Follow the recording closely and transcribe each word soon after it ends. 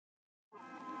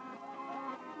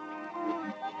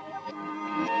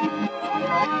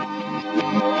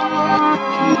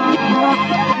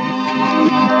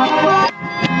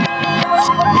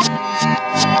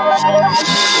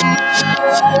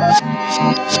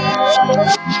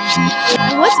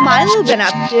What's Milo been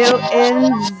up to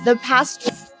in the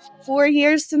past 4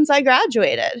 years since I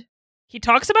graduated? He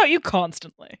talks about you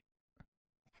constantly.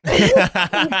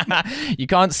 You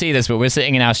can't see this, but we're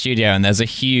sitting in our studio and there's a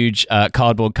huge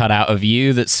cardboard cutout of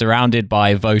you that's surrounded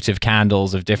by votive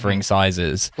candles of differing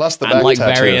sizes. Plus the and back like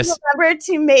tattoo. various. Remember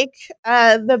to make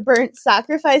the burnt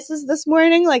sacrifices this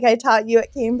morning like I taught you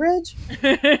at Cambridge?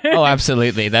 Oh,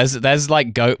 absolutely. There's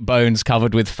like goat bones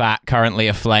covered with fat currently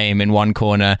aflame in one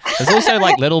corner. There's also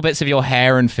like little bits of your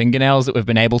hair and fingernails that we've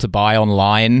been able to buy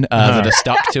online that are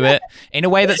stuck to it in a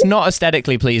way that's not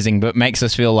aesthetically pleasing but makes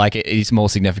us feel like it is more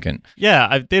significant.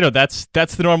 Yeah, that's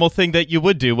the normal thing that you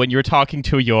would do when you're talking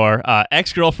to your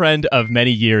ex-girlfriend of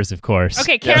many years, of course.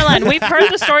 Okay, Caroline, we've heard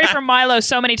the story from Milo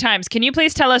so many times. Can you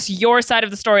please tell us your side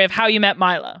of the story of how you met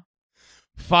Milo?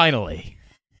 Finally.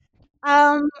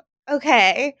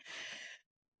 Okay.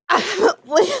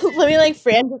 Let me like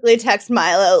frantically text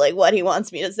Milo like what he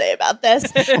wants me to say about this.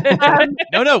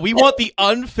 No, we want the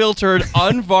unfiltered,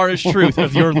 unvarnished truth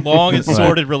of your long and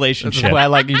sordid relationship. This is where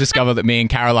like you discover that me and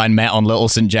Caroline met on Little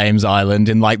St. James Island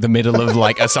in like the middle of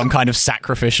like some kind of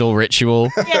sacrificial ritual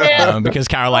because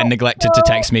Caroline neglected to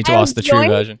text me to ask the true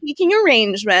version. Speaking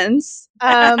arrangements.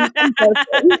 I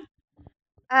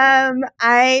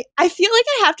feel like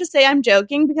I have to say I'm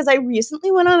joking because I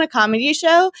recently went on a comedy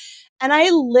show and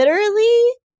I literally,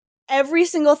 every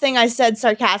single thing I said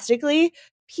sarcastically,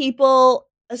 people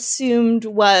assumed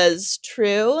was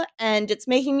true. And it's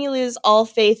making me lose all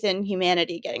faith in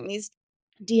humanity getting these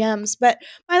DMs. But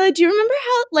Milo, do you remember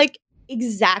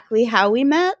exactly how we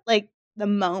met? Like the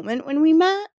moment when we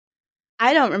met?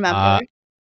 I don't remember.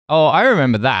 I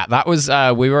remember that. That was,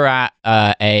 we were at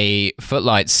a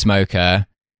Footlights smoker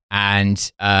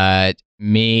and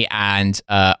me and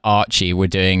Archie were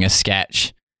doing a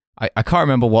sketch. I can't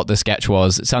remember what the sketch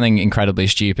was. It's something incredibly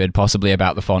stupid, possibly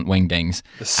about the font wingdings.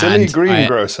 The silly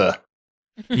greengrocer.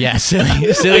 Yeah,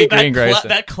 silly greengrocer.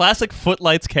 That classic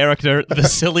Footlights character, the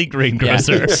silly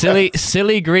greengrocer. Yeah.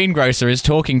 Silly greengrocer is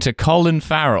talking to Colin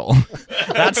Farrell.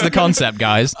 That's the concept,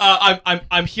 guys.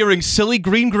 I'm hearing silly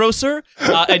greengrocer,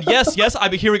 and yes,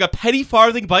 I'm hearing a penny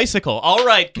farthing bicycle. All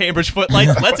right, Cambridge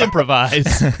Footlights, let's improvise.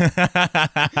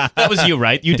 That was you,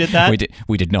 right? You did that.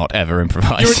 We did not ever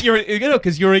improvise.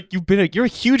 Because you're a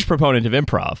huge proponent of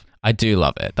improv. I do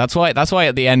love it. That's why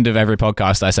at the end of every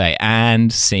podcast I say,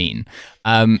 and scene.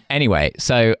 Anyway,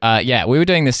 so we were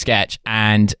doing this sketch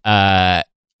and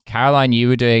Caroline, you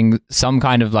were doing some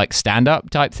kind of like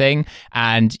stand-up type thing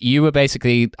and you were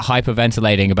basically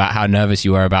hyperventilating about how nervous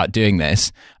you were about doing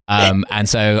this. And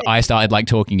so I started like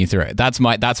talking you through it. That's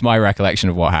my recollection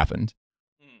of what happened.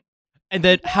 And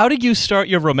then how did you start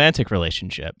your romantic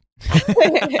relationship?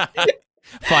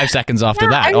 5 seconds after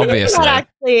that, obviously.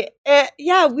 Actually,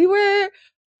 we were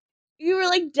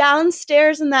like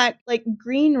downstairs in that like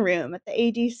green room at the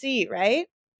ADC, right?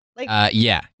 Like,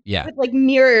 yeah, with like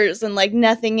mirrors and like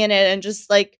nothing in it, and just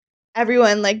like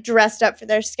everyone like dressed up for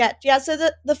their sketch. Yeah, so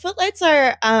the Footlights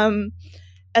are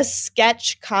a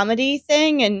sketch comedy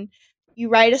thing, and you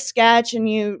write a sketch, and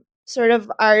you sort of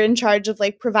are in charge of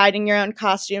like providing your own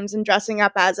costumes and dressing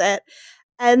up as it.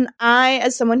 And I,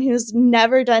 as someone who's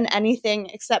never done anything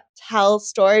except tell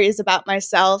stories about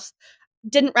myself,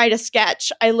 didn't write a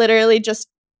sketch. I literally just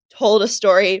told a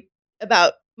story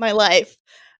about my life.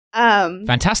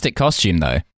 Fantastic costume,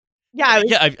 though. Yeah.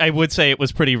 I would say it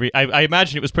was pretty. I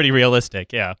imagine it was pretty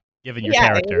realistic. Yeah, given your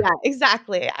character. Yeah,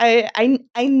 exactly. I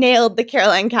nailed the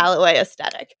Caroline Calloway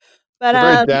aesthetic. But a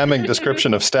very damning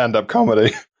description of stand-up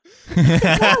comedy. You know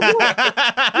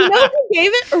who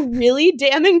gave it a really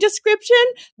damning description?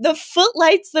 The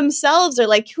Footlights themselves, or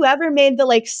like whoever made the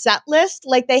like set list.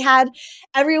 Like they had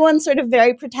everyone sort of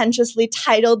very pretentiously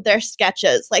titled their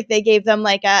sketches. Like they gave them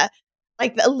like a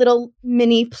little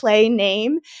mini play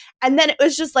name, and then it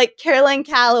was just like Caroline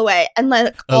Calloway and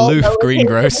like aloof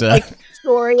greengrocer. Like,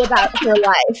 story about her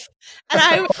life. And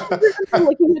I remember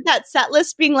looking at that set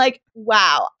list being like,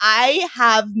 wow, I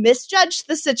have misjudged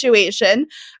the situation.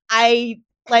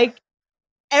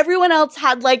 Everyone else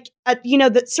had like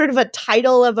the sort of a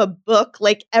title of a book,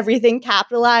 like everything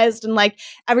capitalized, and like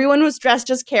everyone was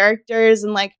dressed as characters,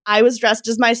 and like I was dressed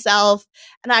as myself,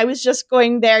 and I was just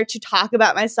going there to talk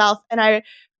about myself. And I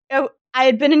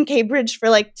had been in Cambridge for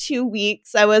like 2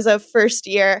 weeks. I was a first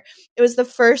year. It was the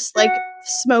first like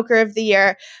smoker of the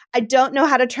year. I don't know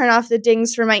how to turn off the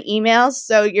dings for my emails,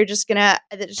 so it's just gonna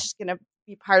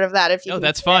be part of that if you. No,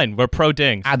 that's fine. We're pro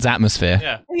ding. Adds atmosphere.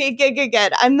 Yeah. Okay,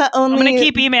 good. I'm going to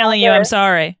keep emailing you. I'm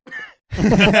sorry.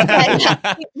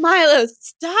 Milo,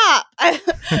 stop.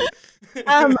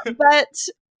 But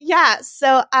Yeah,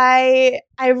 so I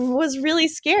was really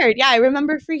scared. Yeah, I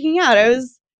remember freaking out. It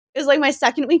was like my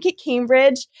second week at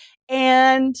Cambridge,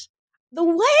 and the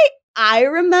way I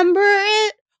remember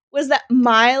it was that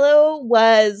Milo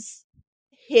was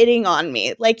hitting on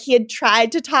me. Like he had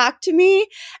tried to talk to me,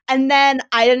 and then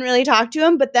I didn't really talk to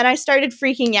him, but then I started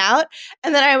freaking out,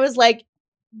 and then I was like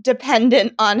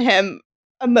dependent on him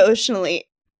emotionally,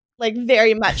 like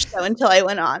very much so until I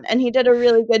went on, and he did a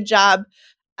really good job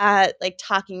at like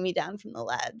talking me down from the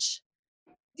ledge.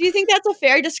 Do you think that's a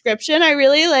fair description? I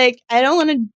really I don't want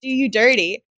to do you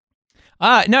dirty.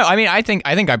 No, I mean, I think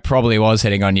I probably was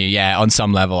hitting on you, yeah, on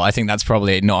some level. I think that's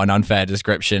probably not an unfair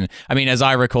description. I mean, as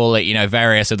I recall it,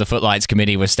 various of the Footlights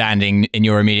committee were standing in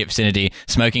your immediate vicinity,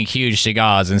 smoking huge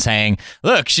cigars and saying,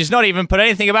 "Look, she's not even put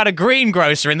anything about a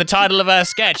greengrocer in the title of her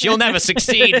sketch. You'll never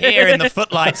succeed here in the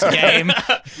Footlights game."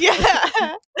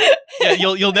 Yeah. Yeah,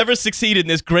 you'll never succeed in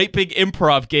this great big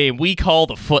improv game we call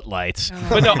the Footlights.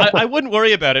 But no, I wouldn't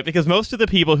worry about it because most of the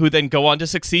people who then go on to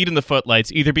succeed in the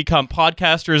Footlights either become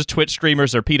podcasters, Twitch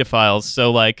streamers, or pedophiles.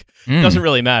 So it doesn't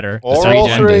really matter. Or Three all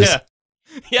three. genders.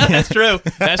 Yeah, that's true.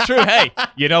 That's true. Hey,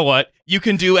 you know what? You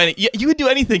can do you can do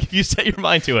anything if you set your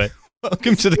mind to it.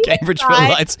 Welcome to the Cambridge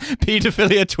Footlights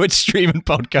pedophilia Twitch stream and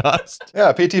podcast.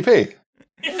 Yeah, PTP.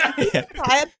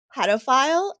 Fry a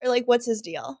pedophile? Or what's his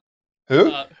deal? Who?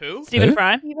 Who? Stephen Who?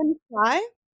 Fry. Even Fry?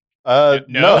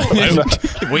 No.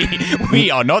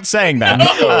 we are not saying that.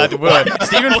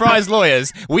 Stephen Fry's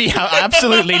lawyers, we are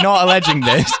absolutely not alleging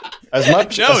this. As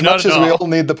much No, as, not much at as we all. all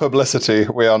need the publicity,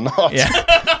 we are not. Yeah.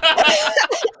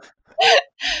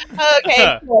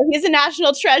 Okay, cool. He's a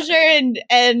national treasure, and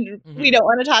we don't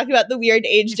want to talk about the weird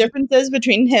age differences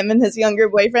between him and his younger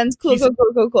boyfriends. Cool.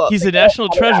 He's a national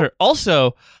treasure.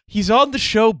 Also, he's on the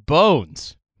show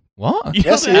Bones. What? You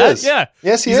know Yes, he that? is. Yeah.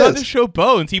 Yes, he He's on the is. show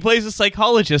Bones. He plays a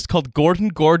psychologist called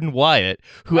Gordon Wyatt,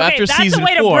 who Okay, after that's season a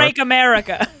way 4, to break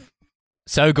America.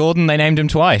 So Gordon, they named him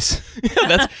twice.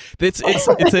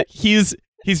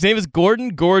 his name is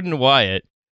Gordon Wyatt,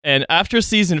 and after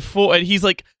season 4, and he's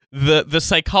like the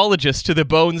psychologist to the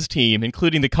Bones team,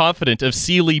 including the confidant of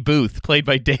Seeley Booth, played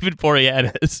by David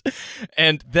Boreanaz,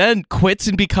 and then quits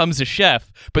and becomes a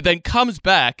chef, but then comes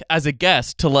back as a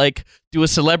guest to do a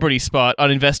celebrity spot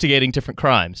on investigating different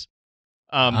crimes.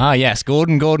 Yes,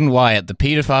 Gordon Wyatt, the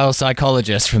pedophile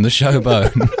psychologist from the show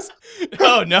Bones.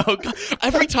 Oh no!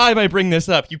 Every time I bring this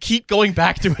up, you keep going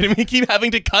back to it, and we keep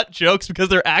having to cut jokes because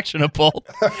they're actionable.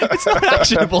 It's not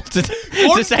actionable to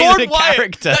say Gordon the Wyatt,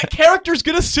 character. that character's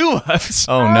gonna sue us.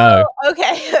 Oh no.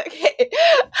 Okay.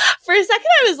 For a second,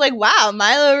 I was like, "Wow,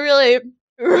 Milo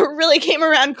really came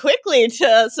around quickly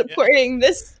to supporting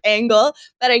this angle."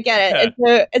 But I get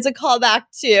it. It's a callback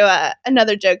to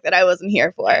another joke that I wasn't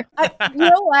here for. You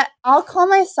know what? I'll call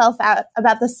myself out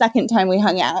about the second time we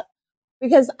hung out,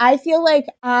 because I feel like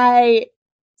I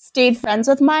stayed friends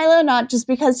with Milo not just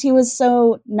because he was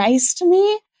so nice to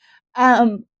me.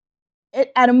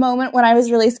 At a moment when I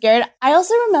was really scared, I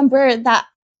also remember that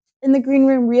in the green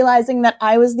room realizing that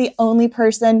I was the only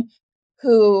person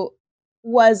who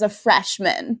was a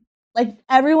freshman.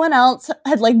 Everyone else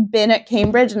had been at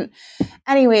Cambridge. And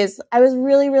anyways, I was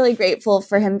really, really grateful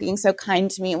for him being so kind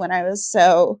to me when I was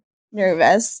so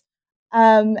nervous.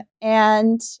 And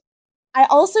I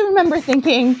also remember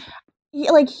thinking, he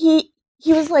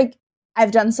was like,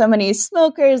 "I've done so many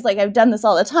smokers, I've done this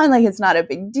all the time, it's not a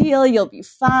big deal, you'll be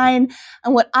fine."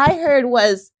 And what I heard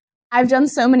was, "I've done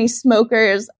so many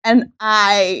smokers, and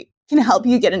I can help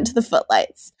you get into the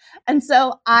Footlights." And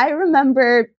so I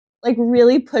remember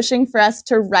really pushing for us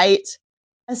to write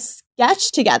a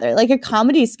sketch together, a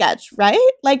comedy sketch, right?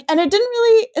 And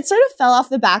it sort of fell off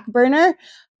the back burner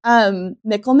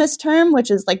Michaelmas term, which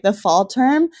is the fall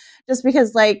term, just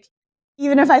because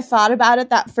even if I thought about it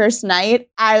that first night,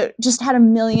 I just had a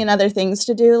million other things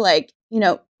to do,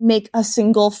 make a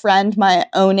single friend my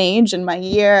own age and my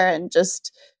year, and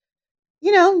just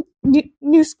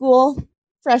new school,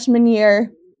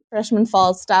 freshman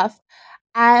fall stuff.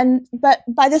 But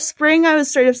by the spring I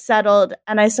was sort of settled,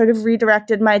 and I sort of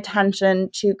redirected my attention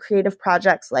to creative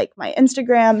projects like my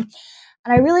Instagram.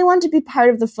 And I really wanted to be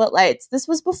part of the Footlights. This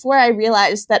was before I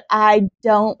realized that I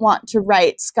don't want to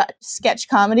write sketch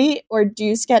comedy or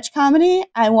do sketch comedy.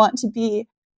 I want to be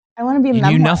a You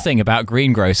memoir. knew nothing about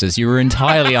greengrocers. You were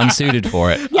entirely unsuited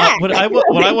for it. Yeah. What I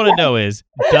want to know is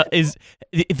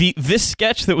this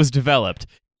sketch that was developed,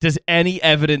 does any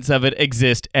evidence of it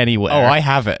exist anywhere? Oh, I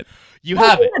have it. You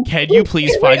have it. Can you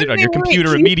please find it on your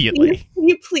computer immediately? Can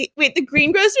you please wait? The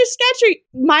greengrocer sketch?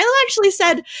 Milo actually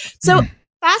said so.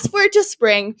 Fast forward to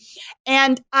spring,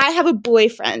 and I have a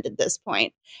boyfriend at this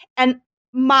point, and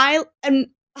Milo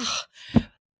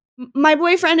my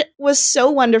boyfriend was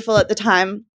so wonderful at the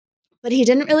time, but he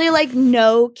didn't really like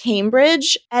know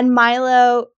Cambridge. And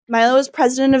Milo was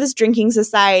president of his drinking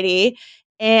society,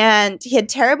 and he had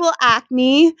terrible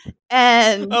acne.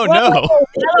 And Oh no!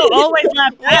 Milo always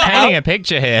left out. Painting a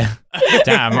picture here.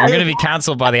 Damn, I'm going to be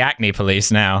cancelled by the acne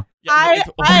police now.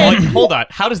 Hold on.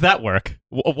 How does that work?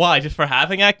 Why? Just for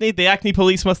having acne? The acne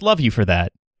police must love you for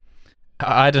that.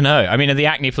 I don't know. I mean, are the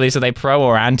acne police, are they pro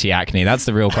or anti-acne? That's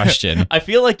the real question. I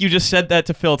feel like you just said that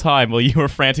to fill time while you were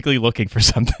frantically looking for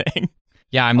something.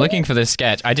 Yeah, I'm looking for this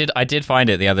sketch. I did find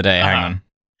it the other day. Hang on.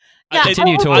 Yeah,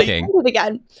 Continue talking. I'll find it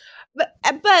again.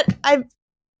 But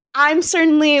I'm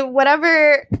certainly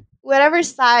whatever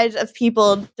side of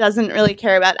people doesn't really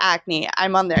care about acne,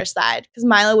 I'm on their side, because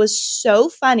Milo was so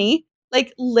funny,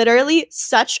 like literally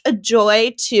such a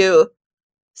joy to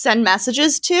send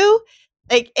messages to.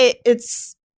 Like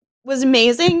it's was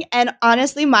amazing. And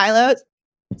honestly, Milo,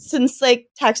 since like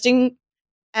texting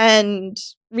and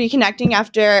reconnecting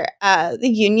after the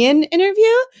union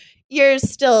interview, you're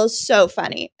still so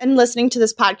funny. And listening to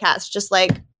this podcast, just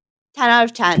like 10 out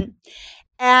of 10.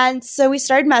 And so we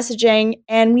started messaging,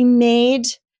 and we made, do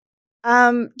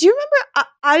you remember,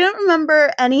 I don't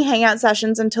remember any hangout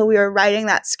sessions until we were writing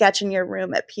that sketch in your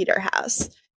room at Peter House.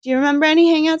 Do you remember any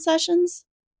hangout sessions?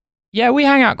 Yeah, we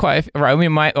hang out quite. Right. I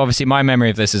mean, my memory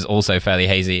of this is also fairly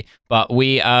hazy, but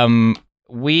we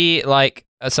like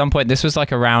at some point, this was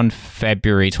like around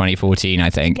February 2014, I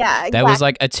think. Yeah, exactly. There was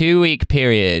like a 2-week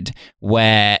period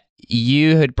where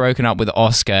you had broken up with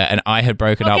Oscar and I had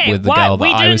broken up with the girl that I was seeing.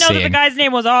 We didn't know that the guy's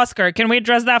name was Oscar. Can we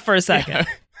address that for a second? Yeah.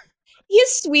 He's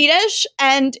Swedish,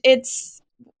 and it's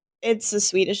a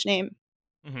Swedish name.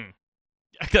 Mm-hmm.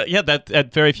 Yeah,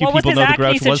 that very few What was people his know the acne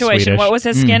Grouch was situation? Swedish. What was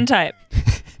his skin type?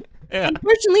 Yeah.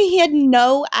 Unfortunately, he had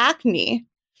no acne.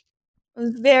 It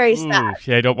was very sad.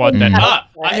 Yeah, I don't want that.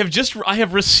 Mm. I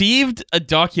have received a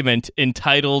document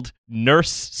entitled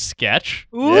Nurse Sketch.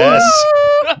 Yes.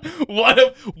 one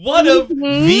of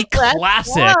the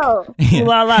classic. Yeah.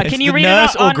 La la. It's Can you the read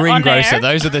nurse it on, or greengrocer? on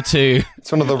air? Those are the two.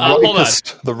 It's one of the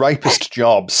hold ripest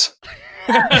jobs.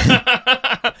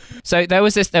 So there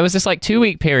was this like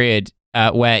 2-week period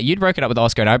where you'd broken up with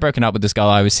Oscar and I'd broken up with this girl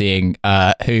I was seeing,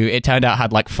 who it turned out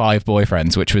had like 5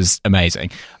 boyfriends, which was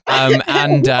amazing.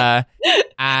 And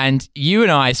you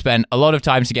and I spent a lot of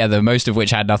time together, most of which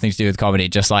had nothing to do with comedy,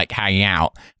 just like hanging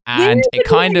out. And it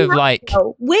kind of like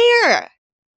where?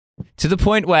 to the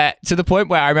point where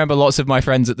I remember lots of my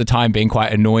friends at the time being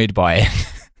quite annoyed by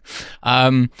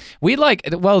it. We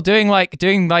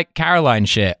doing Caroline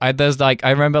shit. I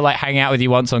remember like hanging out with you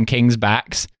once on King's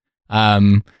Backs.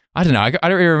 I don't know. I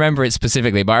don't really remember it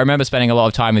specifically, but I remember spending a lot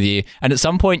of time with you. And at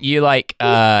some point, you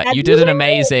you did an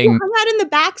amazing. You hung out in the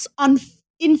backs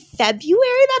in February.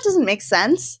 That doesn't make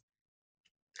sense.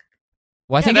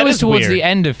 Well, I think it was towards the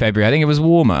end of February. I think it was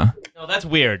warmer. No, that's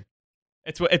weird.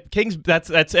 It's King's. That's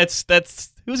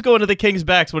who's going to the King's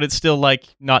Backs when it's still like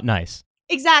not nice.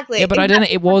 Exactly. Yeah, but I don't know.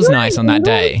 It was nice on that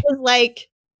day. It was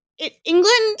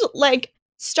England, like.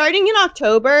 Starting in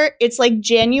October, it's like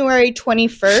January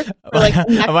 21st.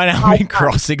 Am I now being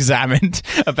cross-examined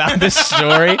about this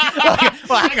story?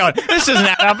 Well, hang on. This doesn't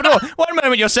add up at all. One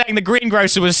moment you're saying the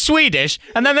greengrocer was Swedish,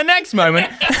 and then the next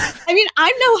moment... I mean,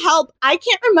 I'm no help. I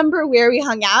can't remember where we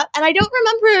hung out, and I don't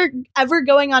remember ever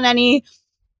going on any...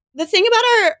 The thing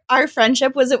about our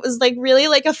friendship was it was like really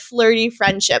like a flirty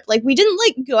friendship. Like we didn't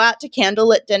like go out to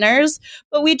candlelit dinners,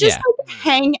 but we just like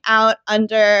hang out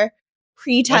under...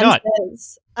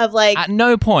 pretenses of like at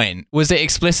no point was it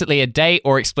explicitly a date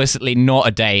or explicitly not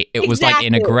a date. It was like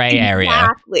in a gray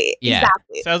area.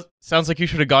 Exactly. Sounds like you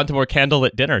should have gone to more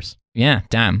candlelit dinners. Yeah,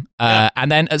 damn.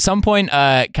 And then at some point,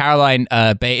 Caroline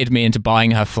baited me into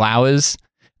buying her flowers,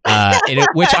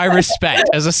 which I respect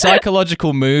as a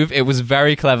psychological move. It was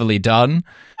very cleverly done.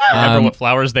 Remember what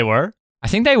flowers they were? I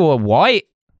think they were white.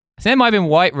 I think they might have been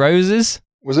white roses.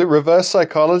 Was it reverse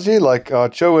psychology? Like,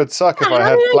 Joe would suck if I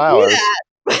had flowers.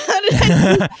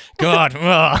 God.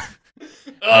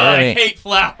 I hate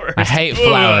flowers. I hate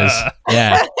flowers.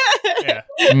 Yeah.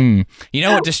 You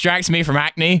know what distracts me from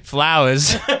acne?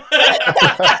 Flowers.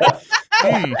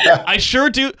 I sure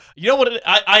do. You know what?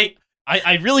 I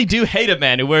really do hate a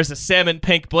man who wears a salmon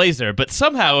pink blazer, but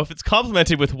somehow if it's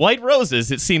complemented with white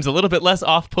roses, it seems a little bit less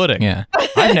off-putting. Yeah.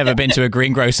 I've never been to a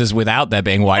greengrocer's without there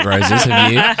being white roses,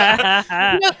 have you?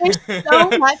 There's so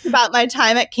much about my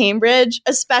time at Cambridge,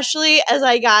 especially as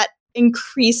I got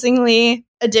increasingly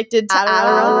addicted to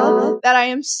Adderall, that I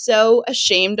am so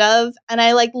ashamed of. And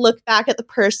I like look back at the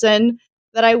person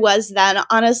that I was then,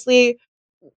 honestly,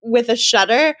 with a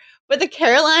shudder. But the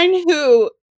Caroline who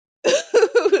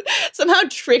somehow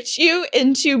tricked you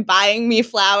into buying me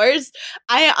flowers.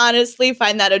 I honestly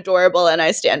find that adorable, and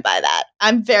I stand by that.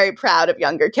 I'm very proud of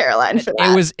younger Caroline for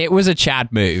that. It was a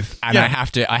Chad move, and Yeah.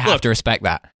 I have to respect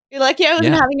that. You're lucky I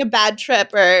wasn't having a bad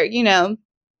trip, or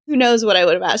who knows what I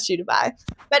would have asked you to buy.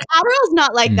 But Adderall's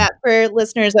not like that for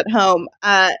listeners at home.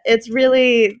 It's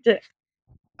really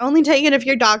only take it if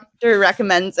your doctor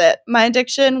recommends it. My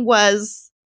addiction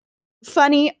was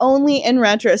funny only in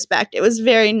retrospect. It was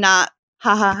very not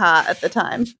ha ha ha at the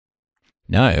time.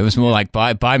 No, it was more like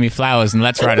buy me flowers and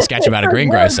let's write a sketch about a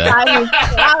greengrocer. Buy me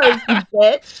flowers, you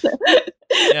bitch.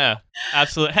 Yeah,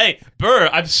 absolutely. Hey, Burr,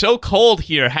 I'm so cold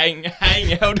here, hanging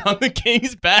out on the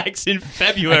King's backs in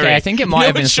February. Okay, I think it might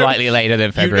have been slightly later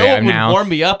than February. You know what would warm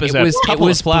me up is a couple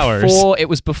of flowers. It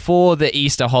was before the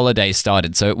Easter holiday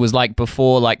started, so it was like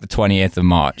before like the 20th of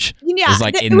March. Yeah, it was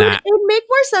like it would make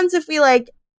more sense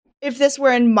if this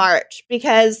were in March,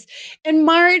 because in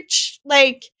March,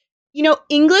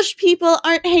 English people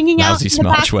aren't hanging out in the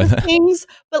back of things,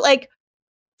 but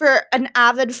for an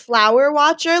avid flower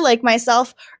watcher like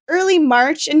myself, early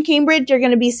March in Cambridge, you're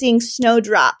going to be seeing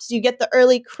snowdrops. You get the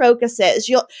early crocuses.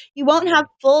 You won't have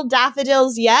full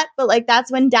daffodils yet, but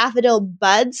that's when daffodil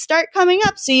buds start coming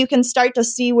up. So you can start to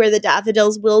see where the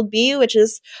daffodils will be, which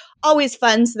is always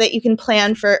fun so that you can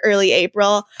plan for early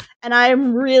April. And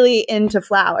I'm really into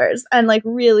flowers and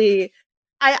really,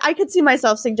 I could see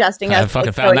myself suggesting. I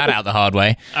fucking found that out the hard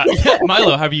way.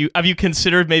 Milo, have you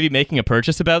considered maybe making a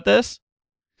purchase about this?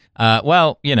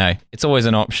 Well, it's always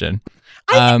an option.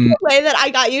 I think the way that I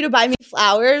got you to buy me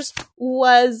flowers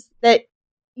was that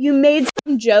you made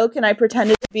some joke and I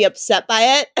pretended to be upset by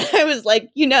it. I was like,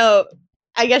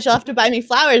 I guess you'll have to buy me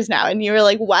flowers now. And you were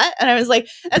like, what? And I was like,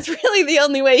 that's really the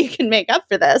only way you can make up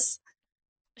for this.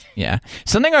 Yeah.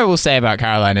 Something I will say about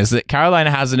Caroline is that Caroline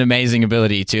has an amazing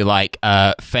ability to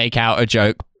fake out a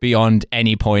joke beyond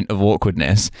any point of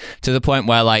awkwardness, to the point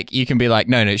where you can be like,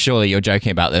 no, surely you're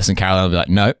joking about this. And Caroline will be like,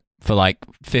 no, for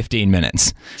 15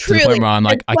 minutes. Truly. To the point where I'm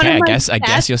like, okay, I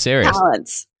guess you're serious.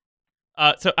 Talents.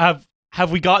 So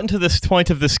have we gotten to this point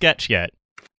of the sketch yet?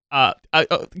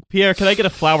 Pierre, can I get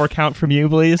a flower count from you,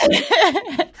 please?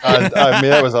 I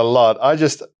mean, that was a lot.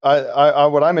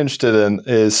 What I'm interested in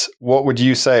is, what would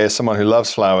you say, as someone who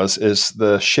loves flowers, is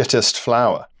the shittest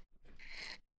flower?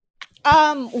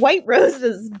 White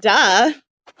roses, duh.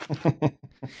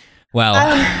 Well,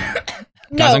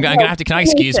 guys, I'm gonna have to. Can I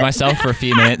excuse myself for a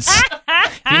few minutes?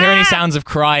 If you hear any sounds of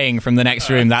crying from the next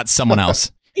room, that's someone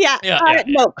else. Yeah.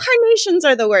 No, carnations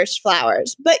are the worst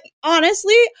flowers. But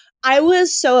honestly, I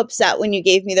was so upset when you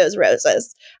gave me those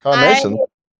roses. Carnation.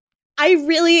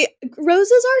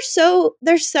 Roses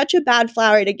they're such a bad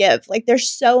flower to give. They're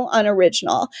so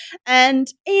unoriginal. And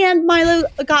Milo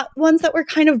got ones that were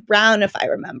kind of brown, if I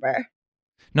remember.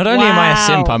 Not only am I a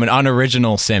simp, I'm an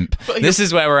unoriginal simp. This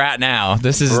is where we're at now.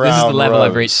 This is the level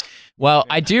I've reached. Well,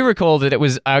 I do recall that it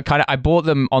was I bought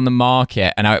them on the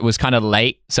market, and it was kind of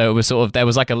late, so it was there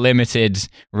was a limited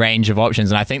range of options,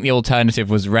 and I think the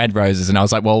alternative was red roses, and I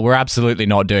was like, well, we're absolutely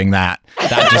not doing that.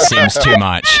 That just seems too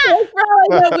much.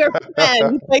 We're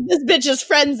friends. This bitch is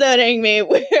friend zoning me.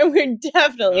 We're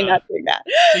definitely not doing that.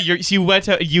 So you went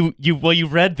out. You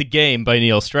read The Game by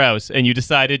Neil Strauss, and you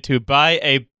decided to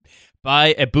buy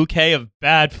a bouquet of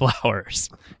bad flowers.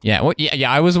 Yeah,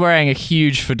 I was wearing a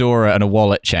huge fedora and a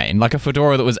wallet chain, a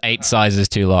fedora that was 8 sizes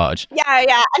too large. Yeah,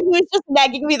 and he was just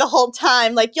nagging me the whole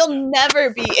time, you'll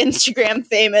never be Instagram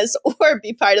famous or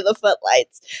be part of the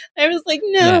Footlights. I was like,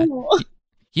 no.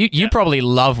 Yeah. You probably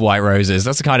love white roses.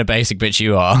 That's the kind of basic bitch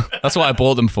you are. That's why I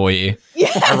bought them for you.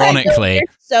 Yeah, ironically. You're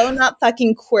so not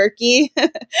fucking quirky.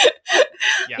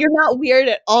 Yeah. You're not weird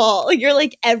at all. You're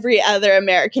like every other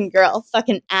American girl.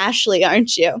 Fucking Ashley,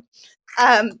 aren't you?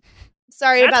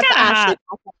 Sorry about the Ashley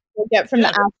we'll get from the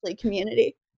Ashley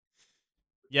community.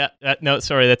 Yeah, no,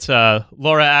 sorry, that's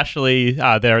Laura Ashley.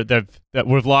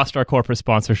 We've lost our corporate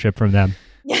sponsorship from them.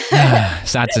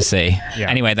 Sad to see. Yeah.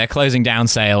 Anyway, their closing down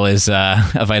sale is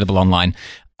available online.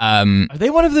 Are they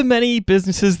one of the many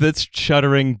businesses that's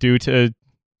shuttering due to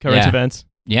current events?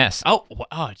 Yes. Oh,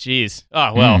 jeez.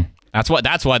 Oh, well. That's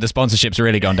why the sponsorship's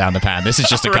really gone down the pan. This is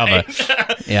just a cover.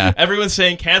 Yeah. Everyone's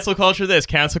saying cancel culture this,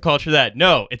 cancel culture that.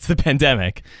 No, it's the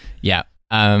pandemic. Yeah.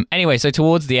 Anyway, so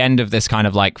towards the end of this kind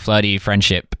of flirty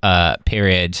friendship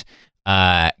period,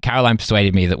 Caroline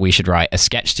persuaded me that we should write a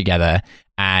sketch together.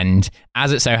 And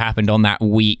as it so happened, on that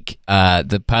week,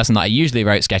 the person that I usually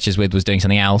wrote sketches with was doing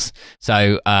something else.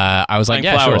 So I was like, buying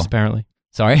yeah, flowers, sure. Apparently.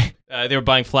 Sorry? They were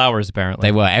buying flowers, apparently.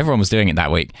 They were. Everyone was doing it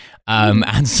that week.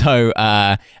 And so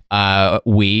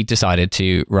we decided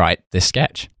to write this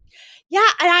sketch. Yeah,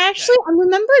 and I'm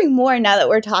remembering more now that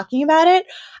we're talking about it.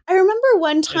 I remember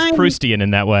one It's time. Proustian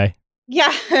in that way.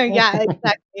 Yeah, yeah,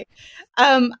 exactly.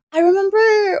 I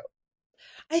remember.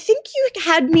 I think you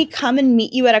had me come and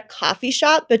meet you at a coffee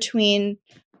shop between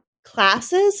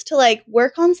classes to like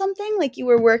work on something. Like you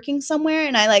were working somewhere,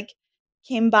 and I like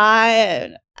came by.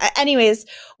 And anyways,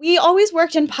 we always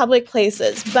worked in public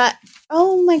places, but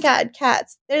oh my god,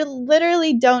 cats! They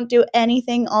literally don't do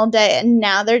anything all day, and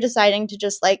now they're deciding to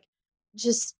just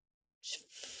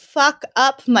fuck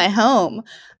up my home.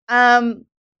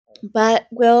 But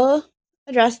we'll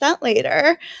address that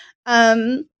later.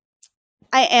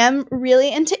 I am really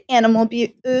into animal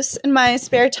abuse in my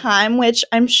spare time, which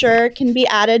I'm sure can be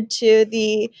added to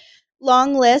the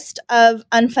long list of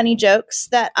unfunny jokes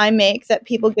that I make that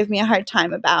people give me a hard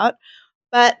time about.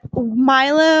 But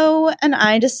Milo and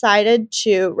I decided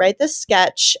to write this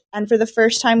sketch, and for the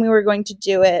first time we were going to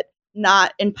do it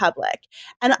not in public.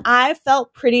 And I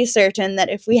felt pretty certain that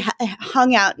if we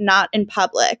hung out not in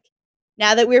public,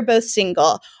 now that we were both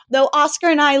single, though Oscar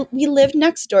and I, we lived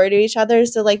next door to each other,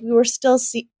 so like we were still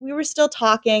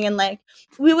talking, and like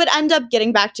we would end up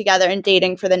getting back together and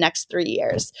dating for the next 3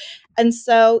 years. And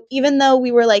so even though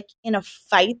we were like in a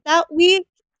fight that week,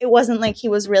 it wasn't like he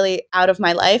was really out of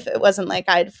my life. It wasn't like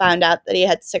I'd found out that he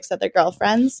had 6 other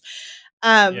girlfriends.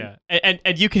 Yeah,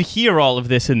 and you can hear all of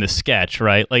this in the sketch,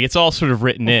 right? Like it's all sort of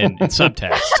written in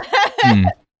subtext.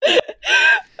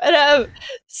 But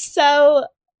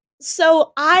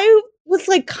so I was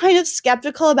like kind of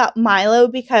skeptical about Milo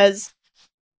because,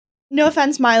 no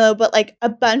offense, Milo, but like a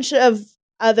bunch of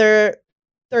other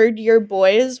third-year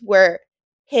boys were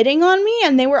hitting on me,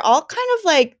 and they were all kind of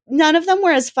like, none of them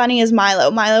were as funny as Milo.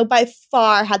 Milo by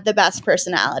far had the best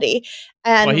personality.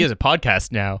 And Well, he has a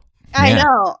podcast now. I Yeah.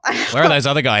 know. Where are those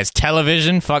other guys?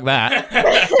 Television? Fuck that.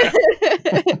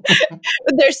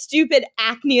 With their stupid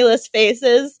acne-less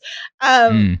faces.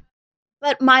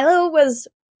 But Milo was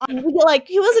like,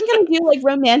 he wasn't going to do like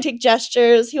romantic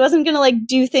gestures. He wasn't going to like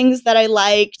do things that I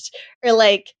liked, or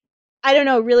like, I don't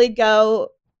know, really go.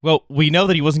 Well, we know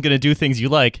that he wasn't going to do things you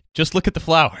like. Just look at the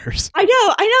flowers. I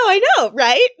know,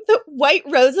 right? The white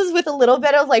roses with a little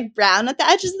bit of like brown at the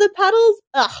edges of the petals.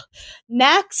 Ugh.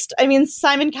 Next, I mean,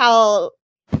 Simon Cowell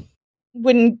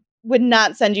would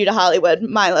not send you to Hollywood,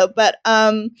 Milo, but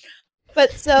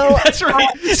so That's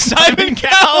right. Simon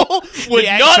Cowell would The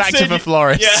X not Factor send for you.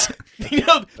 florists. Yeah. You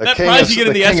know, that prize you get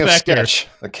in the X Factor.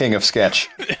 The king of sketch.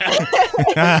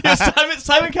 Yeah,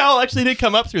 Simon Cowell actually did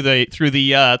come up through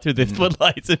the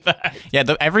footlights. In fact,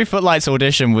 Yeah, every Footlights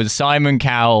audition was Simon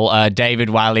Cowell, David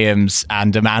Walliams,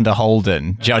 and Amanda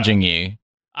Holden judging you.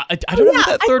 I don't know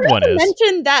who that third one is.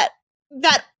 Mentioned that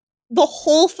the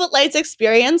whole Footlights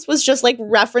experience was just like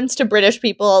reference to British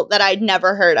people that I'd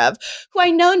never heard of, who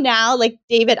I know now, like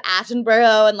David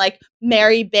Attenborough and like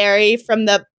Mary Berry from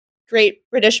the Great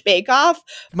British Bake Off.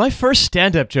 My first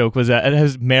stand-up joke was that it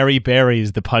has Mary Berry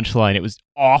as the punchline. It was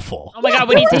awful. Oh my god,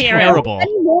 we need to hear it. Terrible. And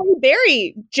Mary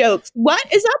Berry jokes. What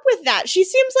is up with that? She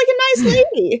seems like a nice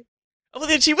lady. Well,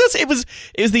 then she was. It was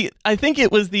the. I think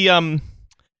it was the.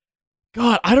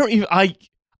 God,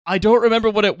 I don't remember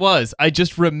what it was. I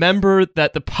just remember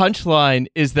that the punchline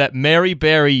is that Mary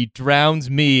Berry drowns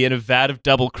me in a vat of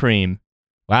double cream.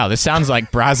 Wow, this sounds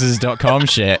like Brazzers.com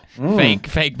shit.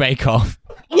 Fake Bake Off.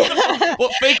 Yeah. Well,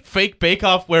 fake Bake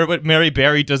Off where Mary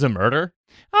Berry does a murder.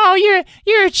 Oh,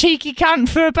 you're a cheeky cunt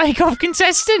for a Bake Off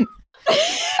contestant.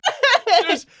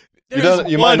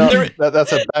 You might not.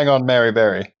 That's a bang on Mary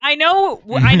Berry. I know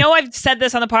I've said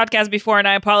this on the podcast before, and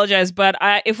I apologize, but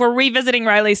if we're revisiting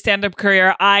Riley's stand-up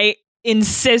career, I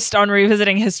insist on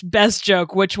revisiting his best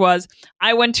joke, which was,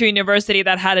 I went to a university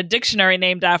that had a dictionary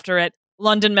named after it,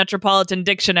 London Metropolitan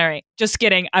Dictionary. Just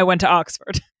kidding, I went to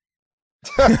Oxford.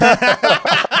 I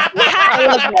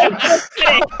love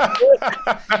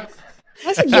that.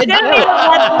 That's a good joke.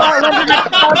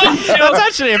 That's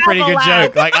actually a pretty good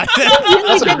joke. Like,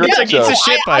 That's a great joke. It's a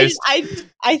shit post.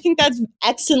 I think that's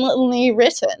excellently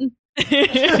written.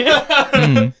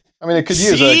 I mean, it could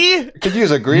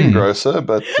use a greengrocer,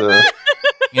 but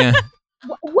Yeah.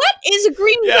 What is a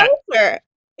greengrocer?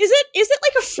 Is it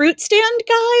like a fruit stand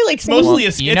guy? Like It's mostly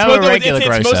a sketch. You know a regular it's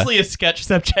grocer. mostly a sketch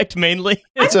subject mainly.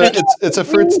 it's a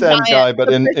fruit stand guy,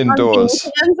 but indoors.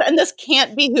 And this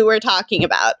can't be who we're talking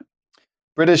about.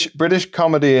 British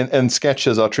comedy and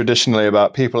sketches are traditionally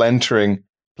about people entering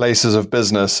places of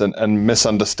business and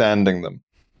misunderstanding them.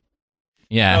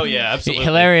 Yeah. Oh yeah, absolutely.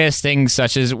 Hilarious things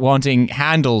such as wanting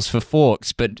handles for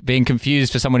forks, but being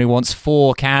confused for someone who wants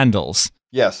 4 candles.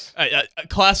 Yes.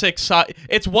 Classic.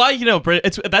 It's why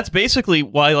that's basically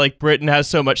why like Britain has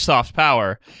so much soft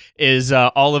power. Is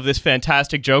all of this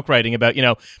fantastic joke writing about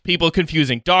people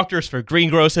confusing doctors for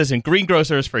greengrocers and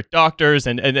greengrocers for doctors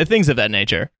and things of that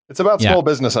nature. It's about small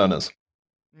business owners.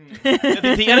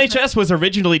 The NHS was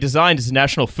originally designed as a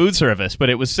national food service, but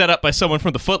it was set up by someone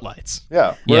from the Footlights.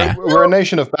 Yeah. We're a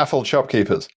nation of baffled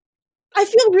shopkeepers. I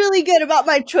feel really good about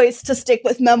my choice to stick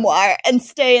with memoir and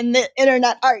stay in the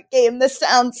internet art game. This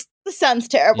sounds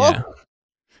terrible. Yeah.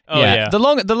 Oh, yeah. The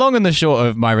long and the short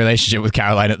of my relationship with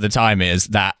Caroline at the time is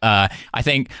that I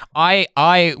think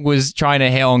I was trying to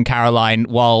hit on Caroline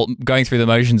while going through the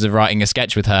motions of writing a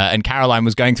sketch with her, and Caroline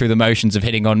was going through the motions of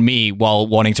hitting on me while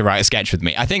wanting to write a sketch with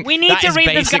me. I think we need that to is read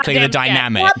basically the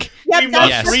dynamic. We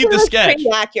must read the sketch. Pretty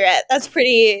accurate. That's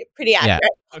pretty accurate. Yeah.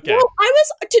 Okay. Well, I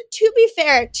was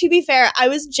to be fair, I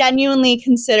was genuinely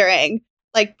considering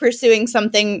like pursuing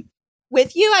something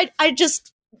with you. I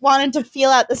just wanted to feel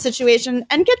out the situation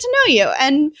and get to know you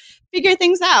and figure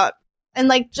things out. And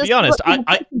like, just to be honest,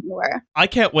 I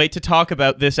can't wait to talk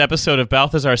about this episode of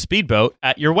Balthasar Speedboat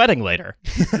at your wedding later.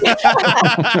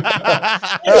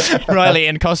 Riley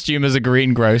in costume as a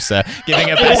greengrocer, giving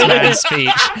a best man speech.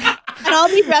 And I'll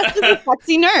be dressed as a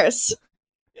sexy nurse.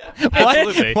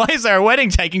 Why is there a wedding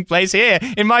taking place here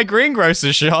in my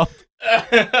greengrocer shop?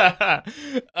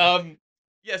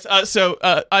 Yes. So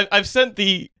I've sent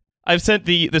the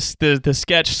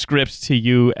sketch script to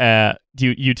you,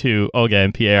 you two, Olga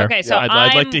and Pierre. Okay, so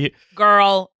I'd like to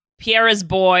girl, Pierre is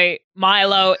boy,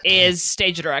 Milo is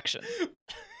stage direction.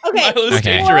 Okay. Milo's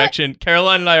stage direction.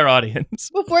 Caroline and I are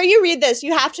audience. Before you read this,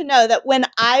 you have to know that when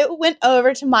I went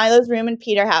over to Milo's room in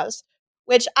Peterhouse,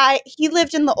 which he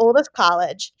lived in the oldest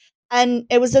college, and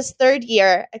it was his third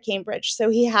year at Cambridge, so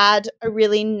he had a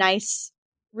really nice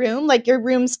room. Like, your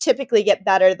rooms typically get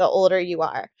better the older you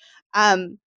are,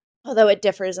 although it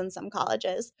differs in some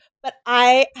colleges. But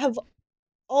I have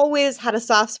always had a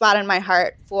soft spot in my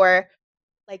heart for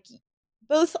like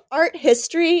both art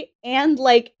history and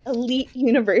like elite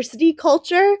university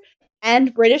culture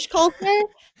and British culture.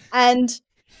 And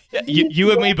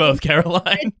you and me both,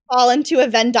 Caroline. Fall into a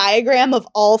Venn diagram of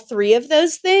all three of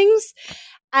those things.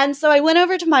 And so I went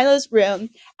over to Milo's room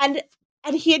and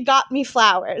he had got me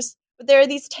flowers. But there are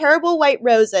these terrible white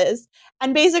roses.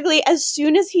 And basically, as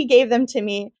soon as he gave them to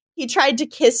me, he tried to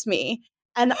kiss me.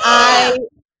 And I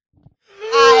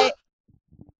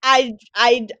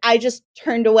just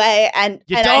turned away and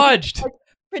dodged. I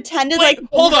pretended. Wait, like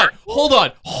hold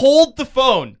on. Hold the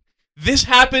phone. This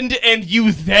happened, and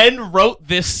you then wrote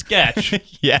this sketch.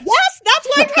 Yes. Yes, that's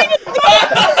why I'm trying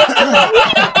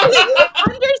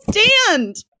to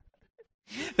understand.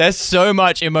 There's so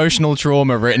much emotional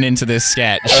trauma written into this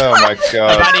sketch. Oh my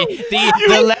god!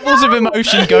 The levels of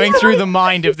emotion going through the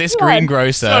mind of this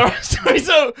greengrocer. Sorry.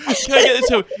 So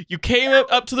you came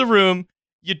up to the room.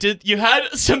 You had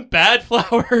some bad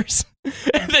flowers,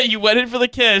 and then you went in for the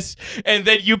kiss, and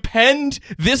then you penned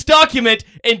this document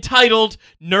entitled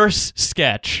Nurse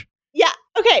Sketch. Yeah.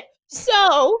 Okay.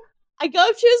 So I go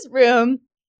up to his room.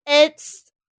 It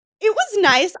was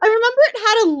nice. I remember it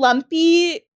had a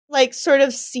lumpy, like, sort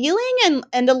of ceiling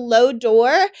and a low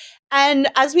door. And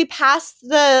as we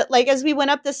as we went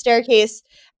up the staircase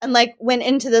and like went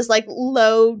into this like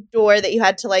low door that you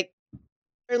had to like,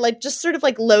 or like just sort of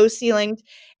like low ceilinged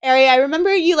area, I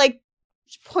remember you like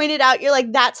pointed out, you're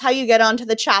like, that's how you get onto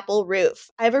the chapel roof.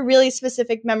 I have a really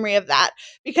specific memory of that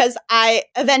because I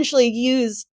eventually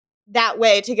used that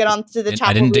way to get onto the chapel roof.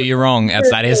 I didn't do you wrong.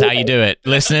 That is how you do it.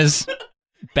 Listeners,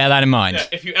 bear that in mind. Yeah,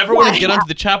 if you ever want to get onto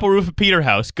the chapel roof of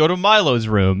Peterhouse, go to Milo's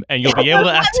room and you'll be able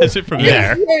to access it from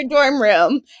there. Your dorm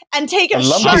room and take a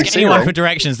shot. Ask anyone for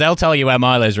directions. They'll tell you where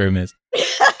Milo's room is.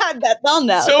 I bet they'll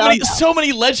know. So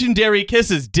many legendary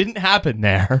kisses didn't happen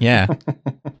there. Yeah.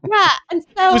 Yeah, and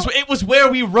so it was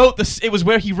where we wrote this. It was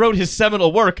where he wrote his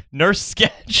seminal work, Nurse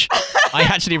Sketch. I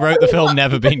actually wrote the film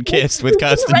Never Been Kissed with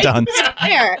Kirsten Dunst.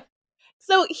 There.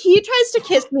 So he tries to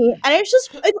kiss me, and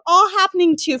it's all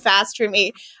happening too fast for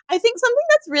me. I think something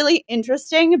that's really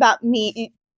interesting about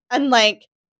me and like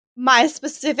my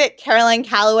specific Caroline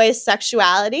Calloway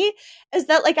sexuality is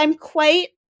that like I'm quite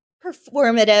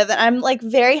performative and I'm like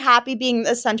very happy being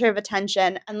the center of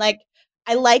attention, and like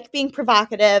I like being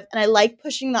provocative and I like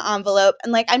pushing the envelope,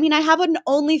 and like I mean I have an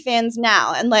OnlyFans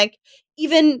now, and like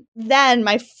even then,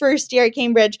 my first year at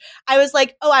Cambridge, I was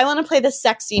like, oh, I want to play the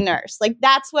sexy nurse. Like,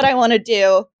 that's what I want to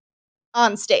do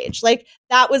on stage. Like,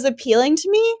 that was appealing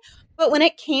to me. But when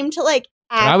it came to, like,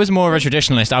 I was more of a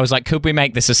traditionalist. I was like, could we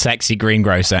make this a sexy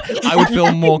greengrocer? I would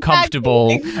feel more comfortable.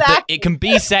 That it can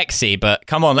be sexy, but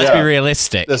come on, let's be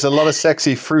realistic. There's a lot of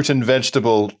sexy fruit and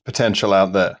vegetable potential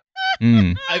out there.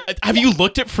 Have you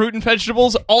looked at fruit and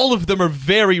vegetables? All of them are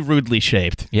very rudely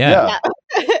shaped. Yeah.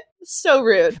 So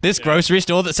rude. This grocery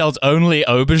store that sells only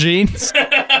aubergines.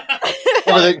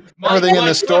 Everything in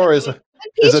the store is a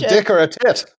dick or a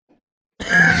tit.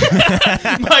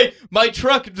 my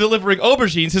truck delivering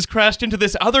aubergines has crashed into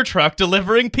this other truck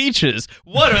delivering peaches.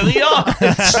 What are the odds?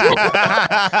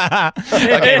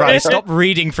 Okay, right. Stop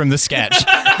reading from the sketch.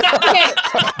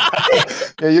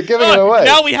 Yeah, you're giving it away.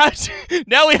 Now we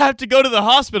have to go to the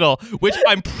hospital, which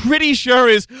I'm pretty sure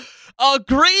is a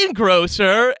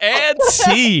greengrocer, and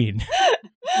scene.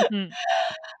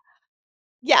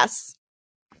 Yes.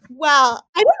 Well,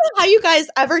 I don't know how you guys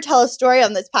ever tell a story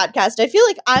on this podcast. I feel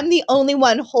like I'm the only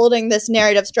one holding this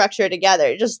narrative structure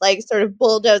together, just like sort of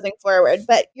bulldozing forward.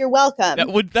 But you're welcome.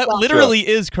 That literally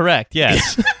is correct.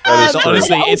 Yes.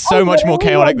 Honestly, it's so much more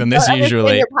chaotic than this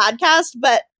usually. Your podcast,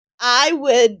 but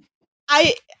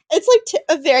it's like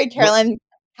a very Caroline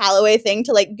Calloway thing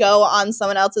to like go on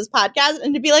someone else's podcast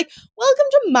and to be like, "Welcome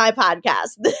to my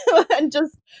podcast," and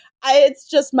it's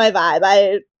just my vibe.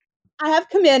 I have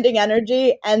commanding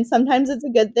energy, and sometimes it's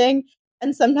a good thing,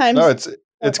 and sometimes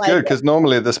it's good because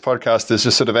normally this podcast is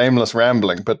just sort of aimless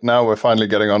rambling, but now we're finally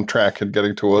getting on track and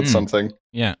getting towards something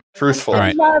truthful.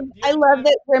 I love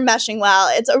that we're meshing well.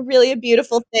 It's a really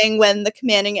beautiful thing when the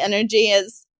commanding energy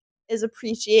is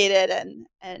appreciated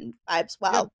and vibes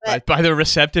well. By the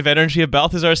receptive energy of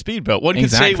Balthasar Speedboat. One could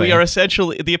say we are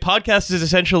essentially, the podcast is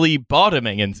essentially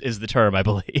bottoming, is the term, I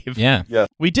believe. Yeah.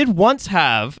 We did once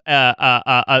have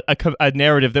a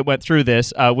narrative that went through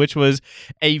this, which was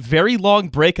a very long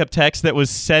breakup text that was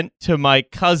sent to my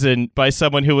cousin by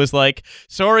someone who was like,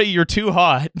 "Sorry, you're too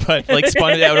hot," but like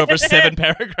spun it out over 7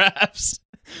 paragraphs.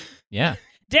 Yeah.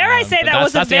 Dare I say that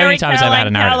was a very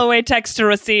Caroline Calloway text to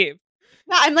receive.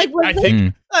 Yeah, I'm like,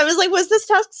 I was like, was this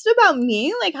text about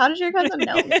me? Like, how did your cousin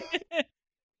know me?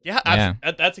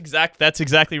 That's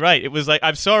exactly right. It was like,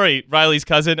 I'm sorry, Riley's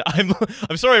cousin.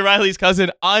 I'm sorry, Riley's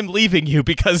cousin. I'm leaving you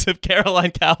because of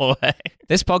Caroline Calloway.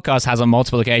 This podcast has on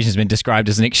multiple occasions been described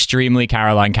as an extremely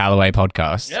Caroline Calloway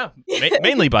podcast. Yeah,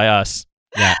 mainly by us.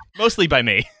 Yeah, mostly by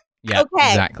me. Yeah, okay.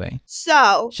 Exactly.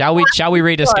 So, shall we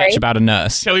read a sketch about a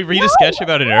nurse? Shall we read a sketch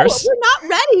about a nurse? We're not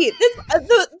ready.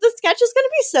 The sketch is going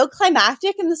to be so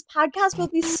climactic, and this podcast will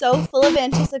be so full of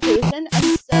anticipation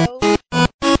and so.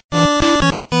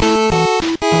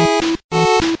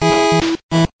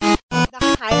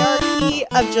 The hierarchy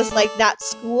of just like that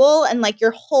school and like your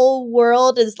whole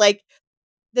world is like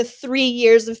the 3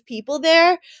 years of people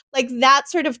there, like that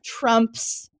sort of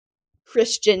trumps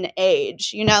Christian age,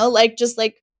 you know, like just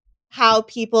like how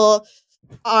people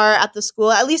are at the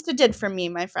school. At least it did for me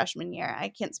my freshman year. I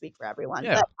can't speak for everyone,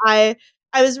 but I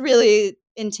was really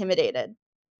intimidated,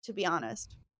 to be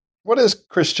honest. What is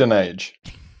Christian age?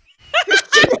 It's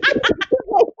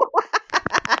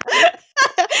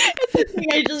a thing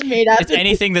I just made up. It's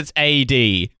anything that's AD.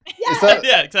 Yeah,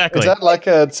 exactly. Is that like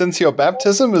since your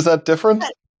baptism? Is that different?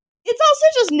 It's also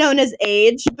just known as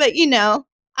age, but you know,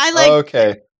 I like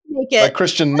make it like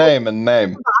Christian name and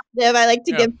name. I like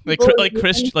to give people like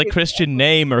Christian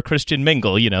name or Christian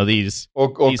mingle. You know these or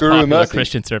these Guru popular Murthy.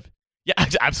 Christian serve. Yeah,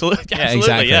 absolutely. Yeah,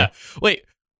 exactly. Yeah. Wait,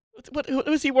 what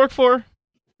does he work for?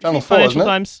 Channel 4, Financial isn't it?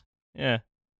 Times. Yeah.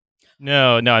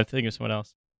 No, I think it's someone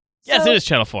else. Yes, it is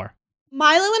Channel 4.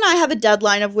 Milo and I have a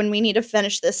deadline of when we need to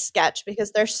finish this sketch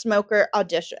because they're smoker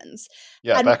auditions.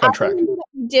 Yeah, and back on track.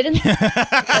 Didn't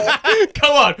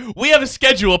Come on, we have a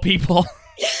schedule, people.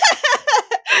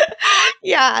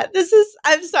 Yeah,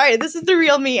 I'm sorry, this is the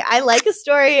real me. I like a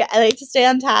story. I like to stay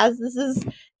on task.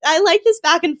 I like this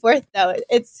back and forth though.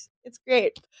 It's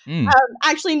great.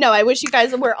 Actually, no, I wish you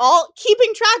guys were all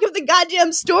keeping track of the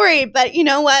goddamn story, but you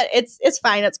know what? It's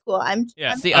fine. It's cool.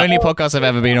 It's the only podcast I've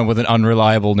ever been on with an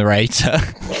unreliable narrator.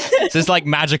 It's just like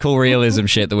magical realism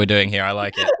shit that we're doing here. I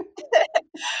like it.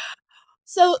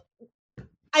 So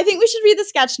I think we should read the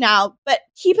sketch now, but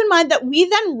keep in mind that we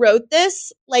then wrote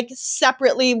this like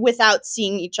separately without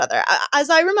seeing each other. As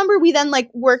I remember, we then like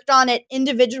worked on it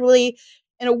individually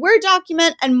in a Word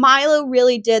document, and Milo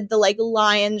really did the like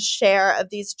lion's share of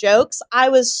these jokes. I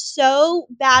was so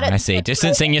bad at. I see.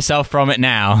 Distancing yourself from it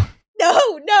now.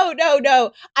 No.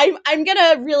 I'm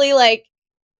gonna really like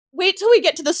wait till we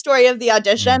get to the story of the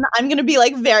audition. I'm gonna be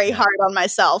like very hard on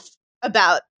myself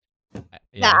about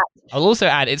that. I'll also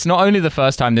add, it's not only the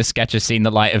first time this sketch has seen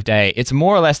the light of day, it's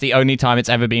more or less the only time it's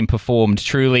ever been performed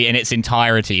truly in its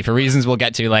entirety, for reasons we'll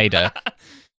get to later.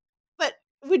 But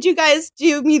would you guys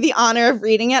do me the honor of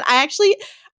reading it?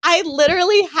 I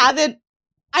literally haven't,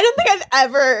 I don't think I've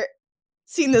ever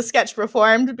seen this sketch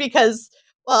performed because,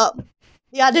 well,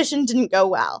 the audition didn't go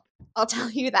well. I'll tell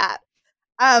you that.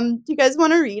 Do you guys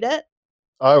want to read it?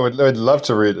 I'd love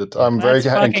to read it. I'm very Let's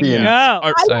fucking keen. go.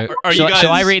 Are you guys?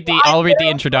 Shall I read the? I'll read the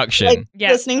introduction. Like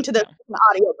Yeah. listening to the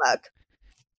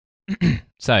audiobook.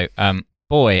 So,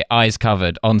 boy, eyes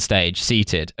covered, on stage,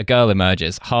 seated. A girl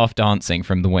emerges, half dancing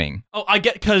from the wing. Oh, I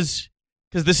get because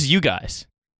this is you guys.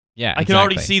 Yeah, I can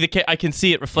already see I can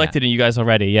see it reflected in you guys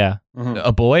already. Yeah,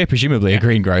 a boy, presumably a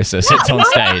greengrocer, sits on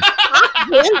stage.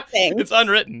 it's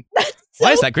unwritten.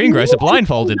 Why is that greengrocer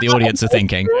blindfolded? The audience are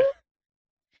thinking.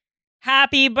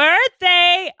 Happy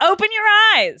birthday! Open your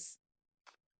eyes.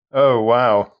 Oh,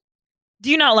 wow. Do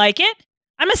you not like it?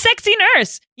 I'm a sexy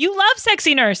nurse. You love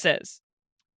sexy nurses.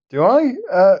 Do I?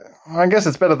 I guess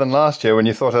it's better than last year when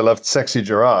you thought I loved sexy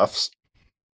giraffes.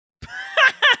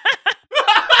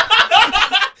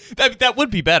 That would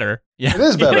be better. Yeah. It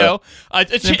is better. You know,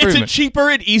 it's a cheaper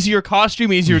and easier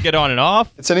costume, easier to get on and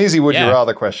off. It's an easy would you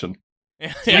rather question.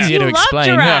 Easier to You love explain.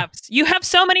 giraffes. You have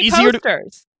so many Easier to-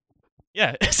 posters.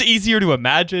 Yeah, it's easier to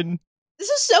imagine. This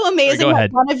is so amazing Go that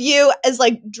ahead. one of you is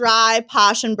like dry,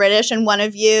 posh, and British, and one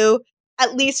of you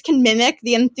at least can mimic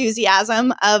the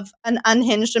enthusiasm of an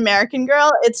unhinged American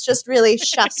girl. It's just really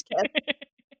chef's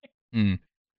kiss.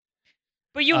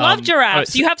 But you love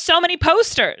giraffes. You have so many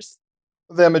posters.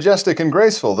 They're majestic and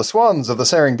graceful, the swans of the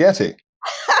Serengeti.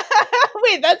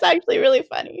 Wait, that's actually really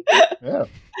funny. Yeah.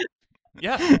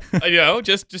 Yeah, you know,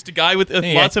 just a guy with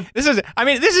lots of. This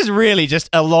is really just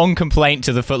a long complaint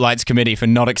to the Footlights Committee for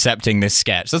not accepting this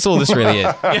sketch. That's all this really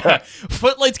is. Yeah,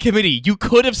 Footlights Committee, you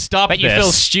could have stopped Bet you this.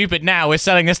 feel stupid now. We're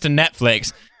selling this to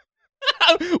Netflix.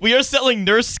 We are selling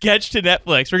Nurse Sketch to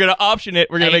Netflix. We're going to option it.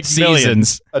 We're going to 8 make millions.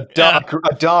 seasons. A dark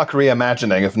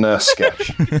reimagining of Nurse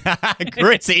Sketch.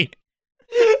 Gritty.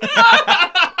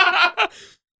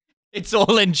 It's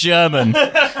all in German.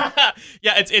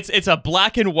 Yeah, it's a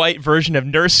black and white version of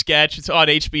Nurse Sketch. It's on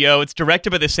HBO. It's directed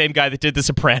by the same guy that did The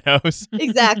Sopranos.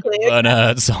 Exactly. Werner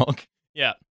Herzog.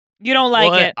 Yeah. You don't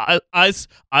like it.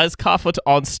 As covered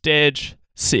on stage,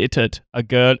 seated, a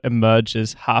girl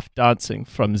emerges, half dancing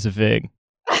from the wing.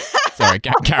 Sorry,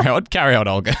 carry on,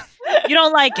 Olga. You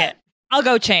don't like it. I'll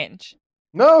go change.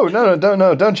 No,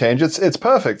 don't change. It's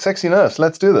perfect. Sexy nurse.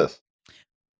 Let's do this.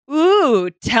 Ooh,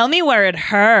 tell me where it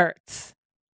hurts.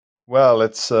 Well,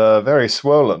 it's very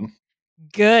swollen.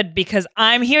 Good, because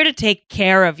I'm here to take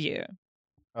care of you.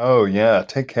 Oh, yeah.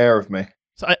 Take care of me.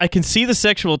 So I can see the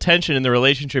sexual tension in the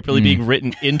relationship really being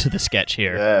written into the sketch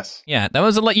here. Yes. Yeah, that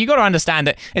was a lot. You got to understand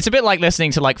that it's a bit like listening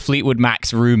to like Fleetwood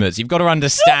Mac's rumors. You've got to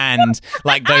understand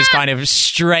like those kind of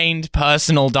strained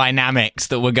personal dynamics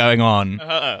that were going on.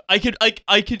 I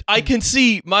can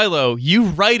see Milo, you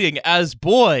writing as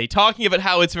boy, talking about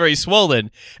how it's very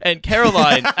swollen, and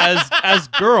Caroline as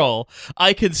girl.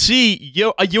 I can see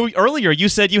you earlier. You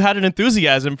said you had an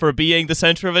enthusiasm for being the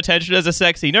center of attention as a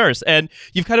sexy nurse, and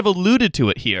you've kind of alluded to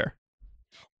it here.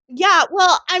 Yeah,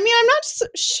 well, I mean, I'm not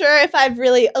sure if I've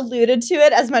really alluded to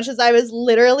it as much as I was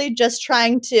literally just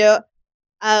trying to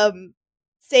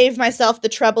save myself the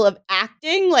trouble of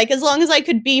acting. Like, as long as I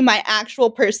could be my actual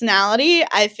personality,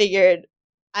 I figured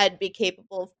I'd be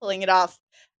capable of pulling it off.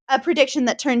 A prediction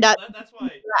that turned out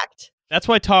correct. That's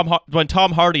why when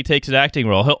Tom Hardy takes an acting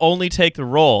role, he'll only take the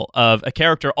role of a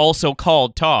character also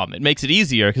called Tom. It makes it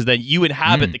easier because then you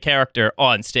inhabit the character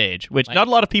on stage, which not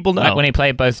a lot of people know. Like when he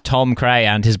played both Tom Cray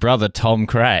and his brother Tom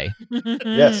Cray.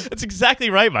 Yes. That's exactly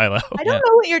right, Milo. I don't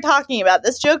know what you're talking about.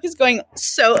 This joke is going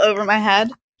so over my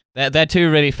head. They're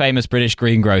two really famous British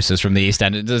greengrocers from the East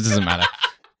End. It doesn't matter.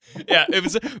 Yeah,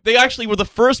 they actually were the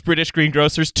first British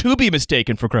greengrocers to be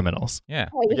mistaken for criminals. Yeah,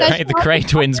 Right, the Cray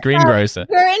twins greengrocer.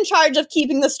 You're in charge of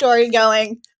keeping the story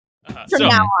going from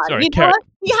now on. Sorry, You know what?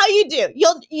 See how you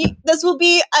do. This will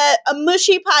be a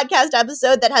mushy podcast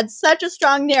episode that had such a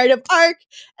strong narrative arc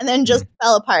and then just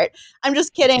fell apart. I'm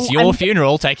just kidding. It's your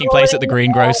funeral taking place at the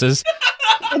greengrocers.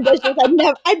 Ambitious.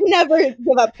 I'd never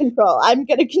give up control. I'm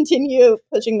going to continue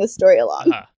pushing this story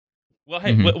along. Well,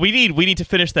 hey, we need to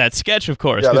finish that sketch, of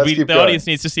course, Yeah, because let's keep the going. audience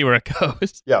needs to see where it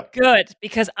goes. Yeah. Good,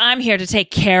 because I'm here to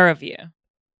take care of you.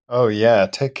 Oh, yeah.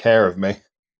 Take care of me.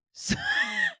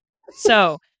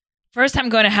 So, first I'm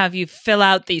going to have you fill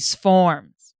out these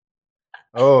forms.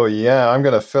 Oh, yeah. I'm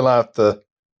going to fill out the...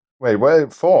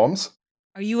 Wait, forms?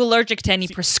 Are you allergic to any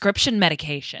prescription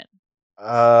medication?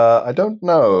 I don't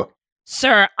know.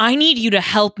 Sir, I need you to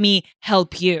help me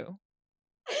help you.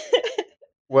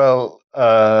 Well,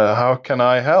 how can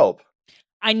I help?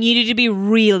 I need you to be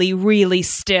really, really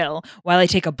still while I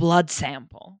take a blood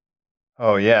sample.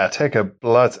 Oh, yeah. Take a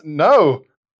blood... No!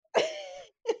 Sir,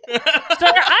 I'm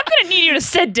going to need you to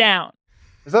sit down.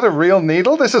 Is that a real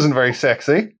needle? This isn't very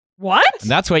sexy. What? And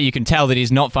that's where you can tell that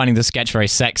he's not finding the sketch very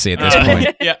sexy at this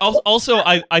point. Yeah. Also,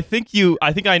 I think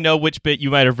I know which bit you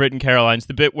might have written, Caroline. It's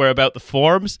the bit where about the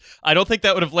forms. I don't think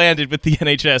that would have landed with the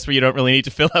NHS, where you don't really need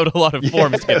to fill out a lot of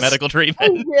forms to get medical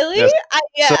treatment. Oh, really?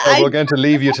 Yes. We're going to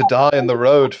leave you to die in the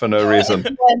road for no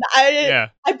reason. I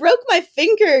broke my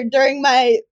finger during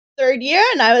my 3rd year,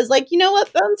 and I was like, you know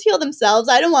what? Bones heal themselves.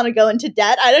 I don't want to go into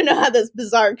debt. I don't know how this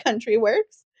bizarre country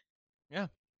works.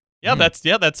 Yeah, that's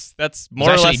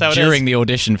more or less how it is. During the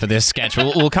audition for this sketch.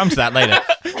 We'll come to that later.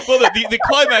 Well, the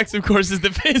climax, of course, is the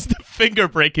finger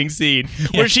breaking scene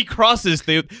where she crosses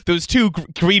those two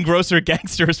greengrocer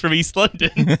gangsters from East London.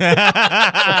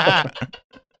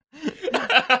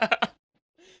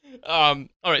 All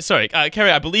right, sorry, Carrie.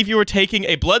 I believe you were taking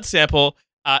a blood sample,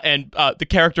 and the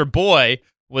character boy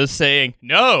was saying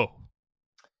no.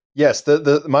 Yes,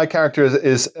 my character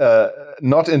is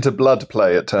not into blood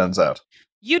play. It turns out.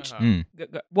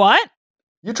 What?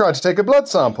 You tried to take a blood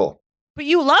sample. But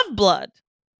you love blood.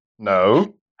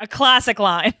 No. A classic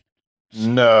line.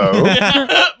 No.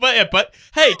 but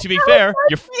hey, to be fair,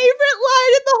 your favorite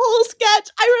line in the whole sketch.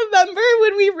 I remember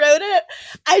when we wrote it,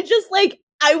 I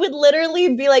would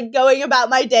literally be like going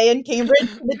about my day in Cambridge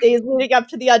for the days leading up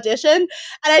to the audition, and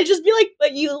I'd just be like,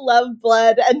 "But you love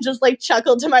blood," and just like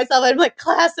chuckle to myself. I'm like,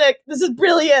 "Classic! This is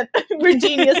brilliant. We're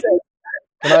geniuses."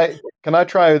 Can I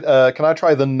try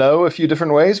the no a few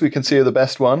different ways? We can see the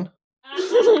best one.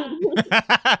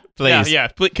 Please. Yeah.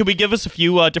 Can we give us a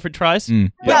few different tries?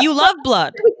 But you love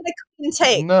blood. We get a clean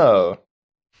take. No.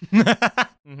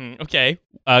 Okay.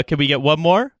 Can we get one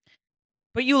more?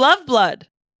 But you love blood.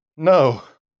 No.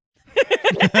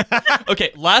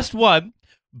 Okay, last one.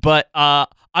 But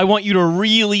I want you to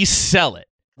really sell it.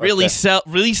 Really sell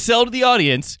to the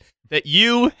audience that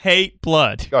you hate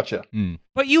blood. Gotcha.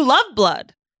 But you love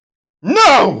blood.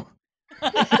 No!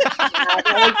 You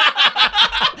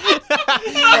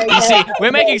see,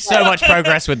 we're making so much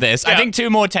progress with this. I think 2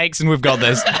 more takes and we've got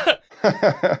this.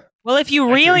 Well, if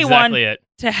you really want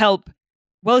to help,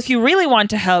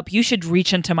 you should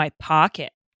reach into my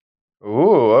pocket.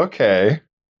 Ooh, okay.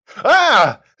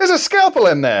 Ah! There's a scalpel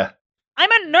in there!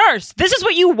 I'm a nurse. This is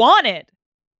what you wanted.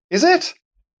 Is it?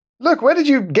 Look, where did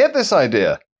you get this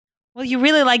idea? Well, you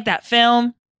really like that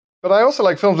film. But I also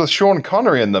like films with Sean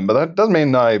Connery in them, but that doesn't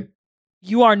mean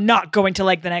You are not going to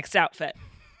like the next outfit.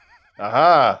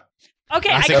 Aha.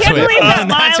 Okay, I can't believe that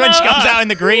Milo... That's when she comes out in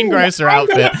the greengrocer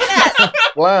outfit. To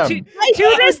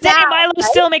this day, Milo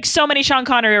still makes so many Sean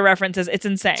Connery references. It's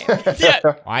insane.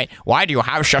 Why do you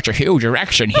have such a huge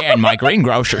erection here in my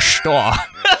greengrocer store?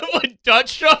 Dutch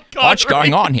Sean Connery. What's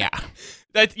going on here?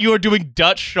 That you are doing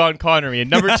Dutch Sean Connery.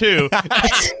 And number 2,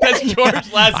 that's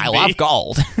George Lazenby. I love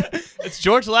gold. It's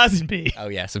George Lazenby. Oh,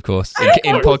 yes, of course.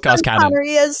 In podcast canon.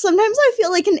 Connery is. Sometimes I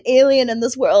feel like an alien in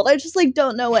this world. I just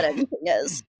don't know what anything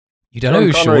is. You don't know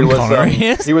who Sean Connery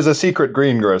is? He was a secret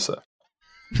greengrocer.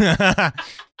 Yeah.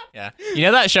 You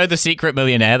know that show, The Secret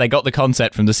Millionaire? They got the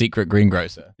concept from The Secret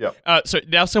Greengrocer. Yeah. So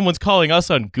now someone's calling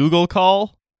us on Google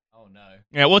Call. Oh, no.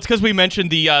 Yeah, well, it's because we mentioned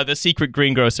the secret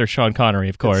greengrocer, Sean Connery,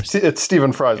 of course. It's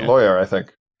Stephen Fry's lawyer, I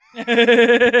think.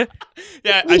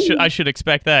 Yeah, I should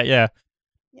expect that, yeah.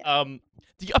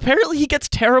 Apparently he gets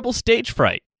terrible stage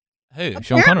fright. Who?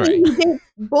 Sean Connery? He dates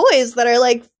boys that are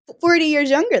 40 years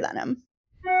younger than him.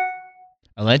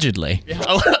 Allegedly. Yeah,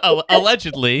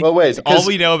 allegedly. Well, wait. All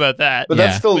we know about that. But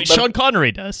that's still... Sean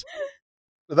Connery does.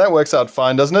 But that works out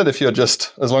fine, doesn't it? If you're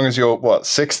as long as you're,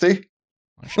 60?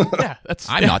 Yeah,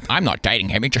 I'm not dating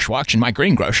him. He just works in my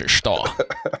greengrocer store.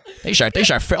 These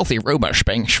are filthy rumors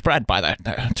being spread by the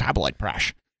tabloid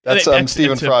press. That's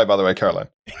Stephen Fry, by the way, Caroline.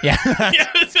 Yeah.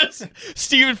 It's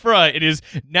Stephen Fry in his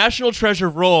national treasure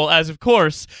role as, of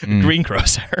course,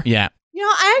 greengrocer. Yeah. You know,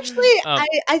 I actually,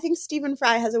 I think Stephen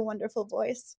Fry has a wonderful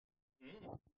voice.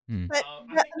 But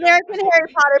the American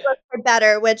Harry Potter books are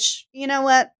better, which, you know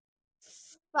what?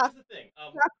 Fuck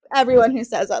everyone who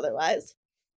says otherwise.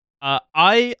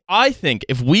 I think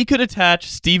if we could attach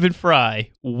Stephen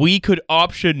Fry, we could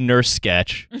option Nurse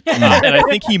Sketch, and I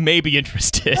think he may be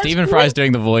interested. Stephen Fry's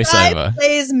doing the voiceover. Fry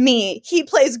plays me. He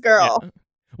plays girl. Yeah.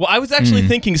 Well, I was actually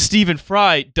thinking Stephen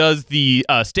Fry does the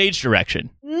stage direction.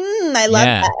 I love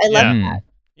that. I love that.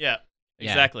 Yeah,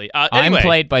 exactly. I'm Anyway.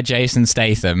 played by Jason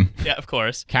Statham. Yeah, of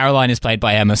course. Caroline is played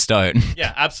by Emma Stone.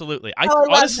 Yeah, absolutely.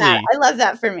 Honestly, I love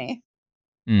that for me.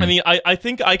 I mean, I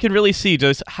think I can really see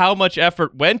just how much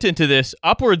effort went into this,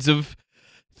 upwards of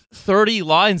 30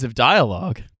 lines of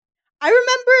dialogue. I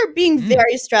remember being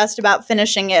very stressed about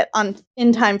finishing it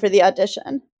in time for the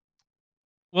audition.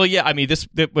 Well, yeah, I mean,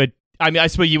 I mean, I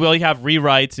suppose you will have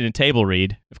rewrites and a table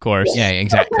read, of course. Yeah,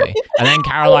 exactly. And then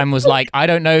Caroline was like, I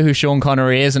don't know who Sean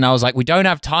Connery is. And I was like, we don't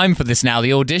have time for this now.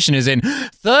 The audition is in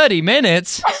 30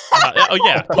 minutes. Oh,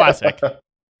 yeah, classic.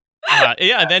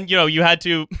 Yeah, and then, you had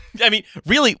to... I mean,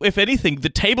 really, if anything, the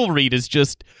table read is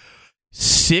just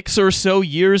 6 or so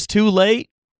years too late.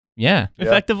 Yeah.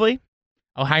 Effectively.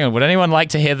 Oh, hang on. Would anyone like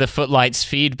to hear the Footlights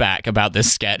feedback about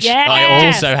this sketch? Yes! I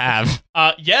also have.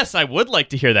 Yes, I would like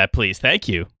to hear that, please. Thank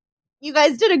you. You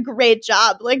guys did a great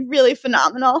job, like really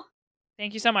phenomenal.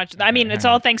 Thank you so much. I mean, it's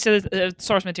all thanks to the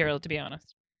source material, to be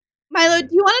honest. Milo, do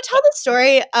you want to tell the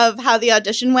story of how the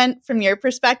audition went from your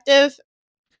perspective?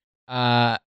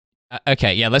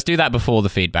 Okay, yeah, let's do that before the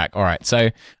feedback. All right, so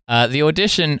the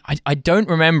audition, I don't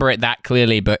remember it that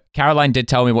clearly, but Caroline did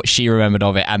tell me what she remembered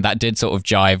of it, and that did sort of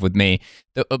jive with me.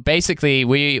 Basically,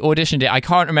 we auditioned it. I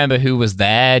can't remember who was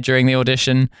there during the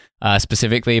audition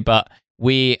specifically, but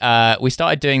we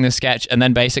started doing the sketch, and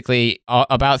then basically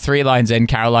about 3 lines in,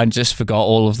 Caroline just forgot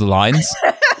all of the lines.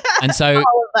 And so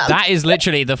that is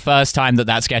literally the first time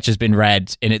that sketch has been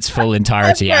read in its full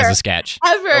entirety as a sketch.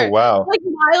 Ever. Oh, wow. Like,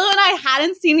 Milo and I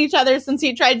hadn't seen each other since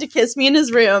he tried to kiss me in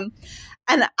his room.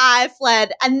 And I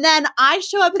fled. And then I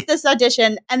show up at this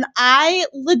audition, and I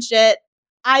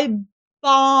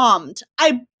bombed.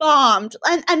 And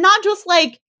not just,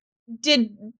 like,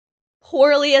 did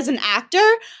poorly as an actor.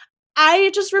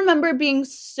 I just remember being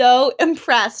so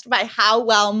impressed by how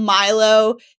well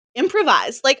Milo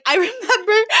improvised. Like, I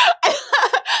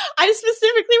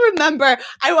specifically remember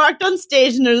I walked on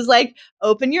stage and it was like,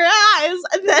 open your eyes.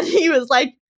 And then he was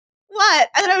like, what?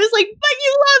 And then I was like, but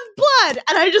you love blood.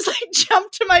 And I just like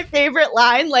jumped to my favorite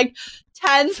line, like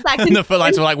 10 seconds. And the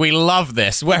Footlights were like, we love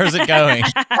this. Where is it going?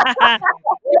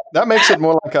 That makes it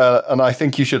more like an I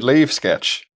think you should leave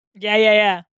sketch.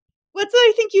 Yeah. What's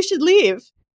I think you should leave?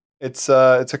 It's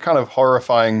a kind of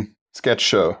horrifying sketch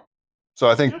show. So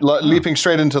I think leaping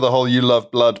straight into the whole "you love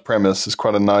blood" premise is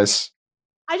quite a nice.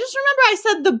 I just remember I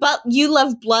said the "you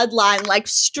love blood" line like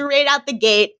straight out the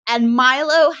gate, and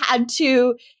Milo had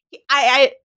to.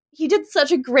 He did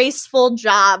such a graceful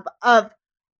job of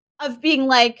being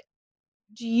like,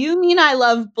 "Do you mean I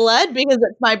love blood because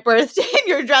it's my birthday and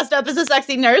you're dressed up as a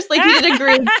sexy nurse?" Like, he did a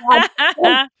great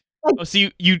job. So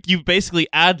you basically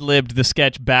ad-libbed the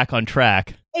sketch back on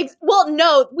track. Well,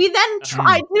 no, we then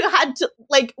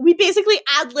we basically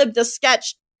ad-libbed the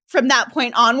sketch from that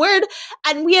point onward,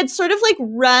 and we had sort of like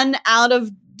run out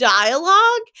of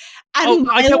dialogue. And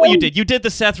I get what you did. You did the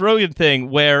Seth Rogen thing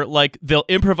where like they'll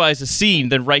improvise a scene,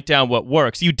 then write down what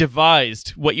works. You devised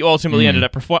what you ultimately ended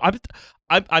up performing.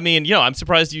 I mean, I'm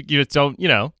surprised you don't.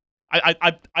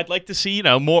 I'd like to see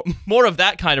more of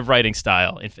that kind of writing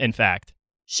style. In fact,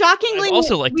 shockingly, I'd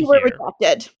also like we to were hear.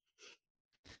 rejected.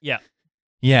 Yeah.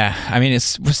 Yeah, I mean,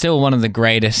 it's still one of the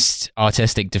greatest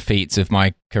artistic defeats of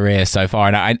my career so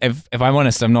far, and if I'm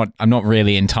honest, I'm not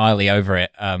really entirely over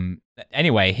it.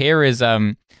 Anyway, here is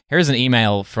an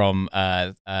email from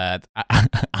Alex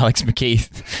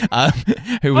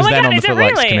McKeith, who was then on the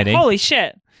Footlights committee. Holy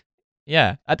shit!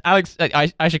 Yeah, Alex.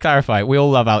 I should clarify. We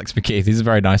all love Alex McKeith. He's a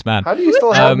very nice man. How do you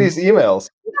still have these emails?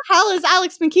 Who the hell is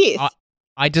Alex McKeith?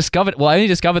 I only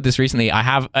discovered this recently. I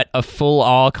have a full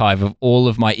archive of all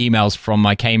of my emails from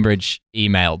my Cambridge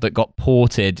email that got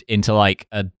ported into like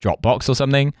a Dropbox or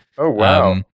something. Oh,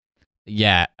 wow.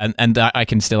 Yeah, and I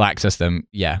can still access them.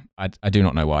 Yeah, I do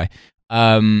not know why.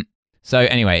 So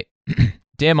anyway,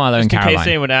 dear Milo and Caroline. In case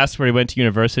anyone asks where he went to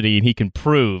university and he can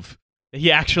prove that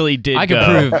he actually did I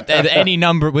can prove any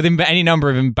number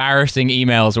of embarrassing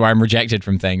emails where I'm rejected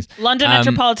from things. London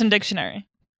Metropolitan Dictionary.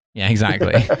 Yeah,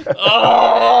 exactly.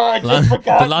 I just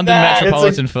forgot the London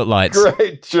Metropolitan Footlights.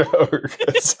 Great joke.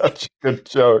 It's such a good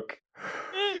joke,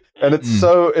 and it's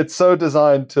so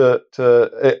designed to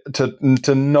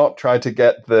not try to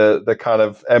get the kind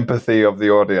of empathy of the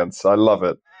audience. I love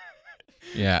it.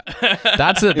 Yeah,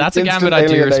 that's a gambit I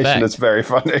do respect. It's very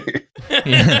funny.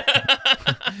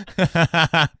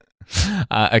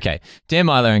 Okay, dear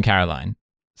Milo and Caroline,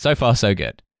 so far so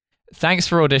good. Thanks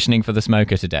for auditioning for The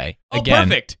Smoker today. Again,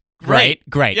 perfect. Great.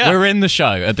 Yeah. We're in the show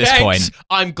at this point.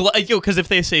 I'm glad, because if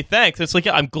they say thanks, it's like,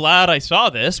 I'm glad I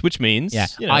saw this, which means,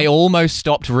 I almost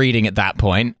stopped reading at that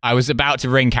point. I was about to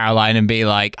ring Caroline and be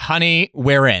like, honey,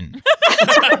 we're in.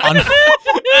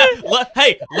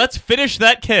 Hey, let's finish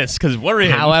that kiss, because we're in.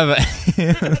 However,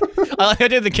 I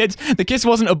did the kiss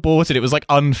wasn't aborted, it was like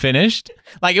unfinished.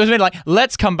 Like, it was like,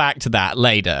 let's come back to that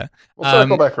later. We'll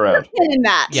circle back around. In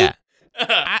that. Yeah.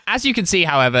 As you can see,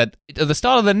 however, at the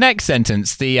start of the next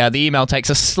sentence, the email takes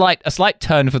a slight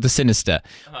turn for the sinister.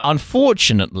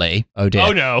 Unfortunately, oh dear.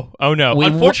 Oh no.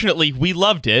 Unfortunately, we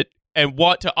loved it. and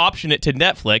want to option it to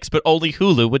Netflix, but only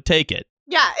Hulu would take it.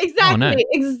 Yeah, exactly. Oh, no.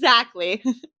 Exactly.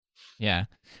 Yeah.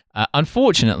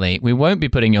 Unfortunately, we won't be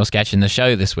putting your sketch in the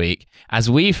show this week, as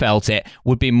we felt it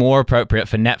would be more appropriate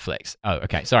for Netflix. Oh,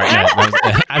 okay. Sorry. No,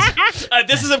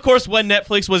 This is, of course, when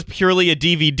Netflix was purely a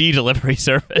DVD delivery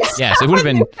service. yes, it would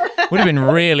have been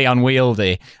really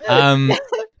unwieldy.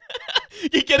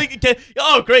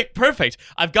 Oh, great, perfect!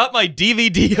 I've got my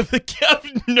DVD of the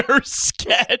Nurse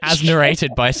sketch, as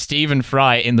narrated by Stephen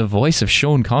Fry in the voice of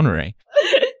Sean Connery.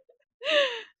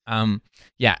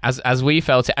 Yeah, as we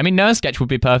felt it. I mean, Nurse sketch would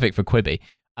be perfect for Quibi.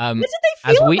 What did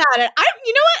they feel about it?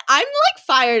 You know what? I'm like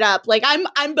fired up. Like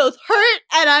I'm both hurt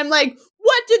and I'm like,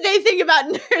 what did they think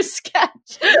about Nurse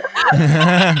sketch?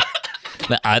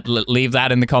 I'd leave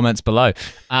that in the comments below.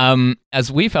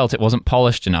 As we felt it wasn't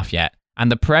polished enough yet,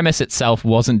 and the premise itself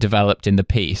wasn't developed in the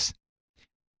piece.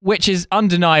 Which is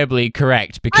undeniably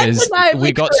correct, because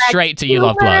we got straight to You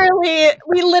Love Blood.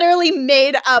 We literally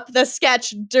made up the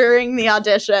sketch during the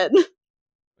audition.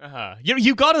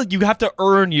 You have to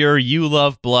earn your You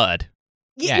Love Blood.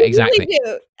 Yeah, exactly. Really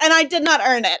do. And I did not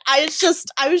earn it. I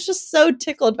was just so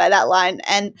tickled by that line,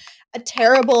 and a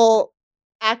terrible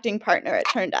acting partner it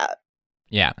turned out.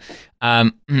 Yeah.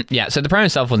 Yeah, so the promo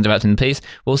itself wasn't developed in the piece.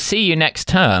 We'll see you next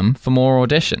term for more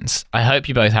auditions. I hope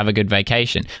you both have a good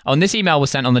vacation. Oh, and this email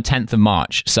was sent on the 10th of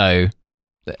March, so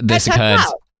this occurred.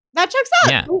 That checks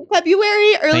out. Yeah.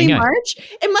 February, early March.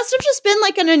 It must have just been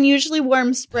like an unusually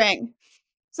warm spring.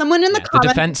 Someone in the comments the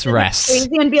defense rests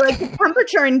and be like, the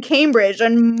temperature in Cambridge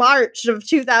in March of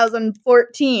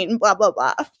 2014, blah, blah,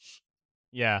 blah.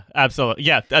 Yeah, absolutely.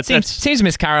 Yeah, seems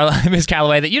Miss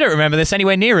Calloway, that you don't remember this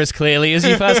anywhere near as clearly as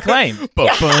you first claimed. You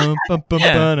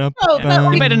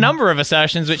made a number of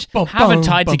assertions which haven't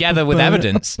tied together with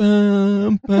evidence. Yeah,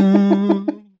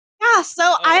 so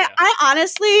I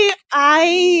honestly,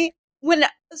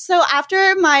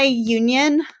 after my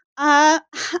union,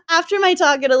 after my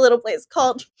talk at a little place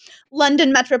called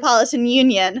London Metropolitan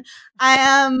Union,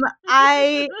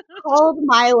 I called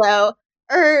Milo,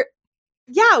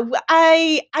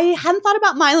 I hadn't thought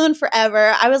about Milo in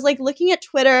forever. I was like looking at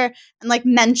Twitter and like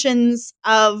mentions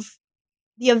of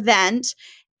the event,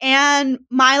 and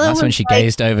Milo. That's when she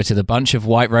gazed over to the bunch of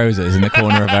white roses in the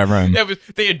corner of her room.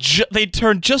 They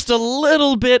turned just a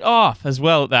little bit off as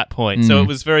well at that point, so it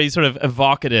was very sort of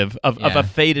evocative of a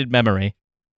faded memory.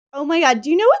 Oh my god! Do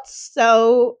you know what's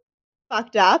so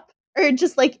fucked up or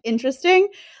just like interesting?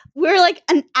 We're like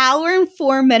an hour and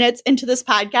 4 minutes into this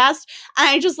podcast, and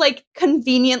I just like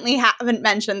conveniently haven't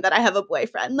mentioned that I have a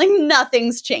boyfriend. Like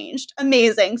nothing's changed.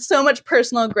 Amazing. So much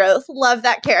personal growth. Love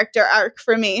that character arc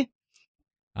for me.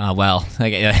 Oh, well.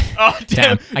 Okay,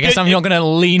 damn. I guess I'm not going to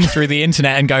lean through the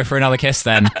internet and go for another kiss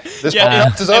then. This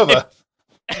podcast is over.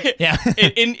 Yeah.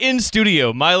 in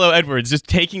studio, Milo Edwards just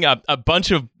taking up a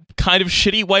bunch of kind of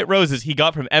shitty white roses he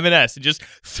got from M&S and just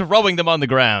throwing them on the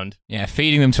ground. Yeah,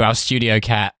 feeding them to our studio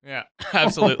cat. Yeah,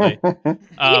 absolutely.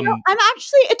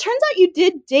 It turns out you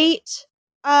did date,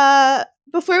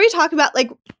 before we talk about like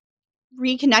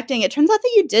reconnecting, it turns out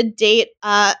that you did date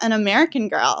an American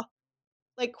girl,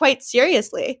 like quite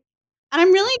seriously. And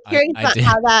I'm really curious about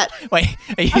how that... Wait,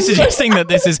 are you suggesting that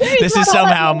this is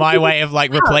somehow my way of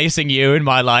like replacing you in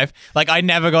my life? Like I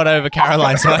never got over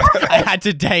Caroline, so I had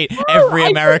to date every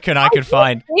American I could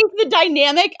find. I think the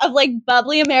dynamic of like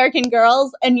bubbly American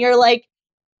girls and your like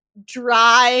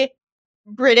dry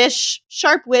British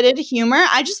sharp-witted humor,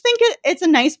 I just think it's a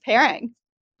nice pairing.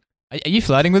 Are you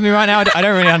flirting with me right now? I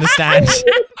don't really understand.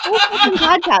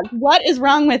 Podcast. What is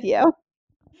wrong with you?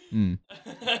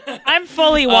 I'm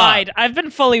fully wide. I've been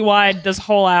fully wide this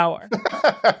whole hour.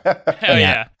 Hell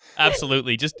yeah,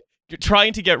 absolutely. Just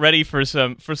trying to get ready for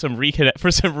some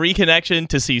reconnection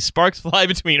to see sparks fly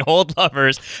between old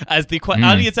lovers. As the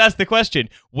audience asks the question,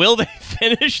 will they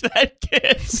finish that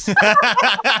kiss? No, but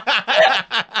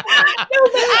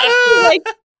actually, like,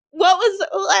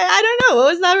 I don't know.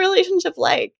 What was that relationship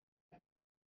like?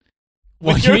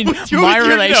 What do you mean? My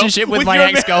relationship with my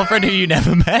ex-girlfriend who you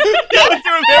never met? Yeah, with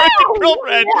your American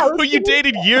girlfriend who you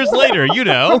dated years later, you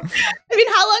know. I mean,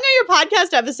 how long are your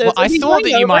podcast episodes? Well, I thought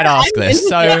that you might ask this,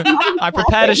 so I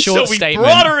prepared a short statement. So we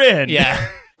brought her in. Yeah.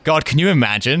 God, can you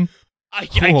imagine? I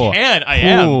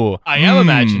am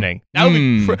imagining.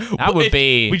 That would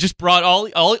be. We just brought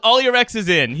all your exes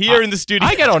in here in the studio.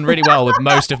 I get on really well with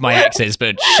most of my exes,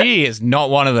 but she is not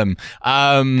one of them.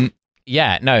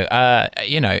 Yeah, no,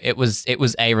 it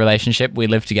was a relationship. We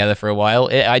lived together for a while.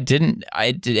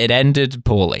 It ended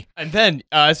poorly. And then,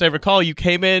 as I recall, you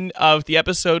came in of the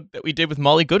episode that we did with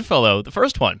Molly Goodfellow, the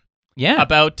first one. Yeah.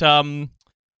 About,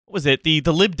 was it? The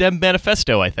Lib Dem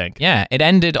Manifesto, I think. Yeah, it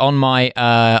ended on my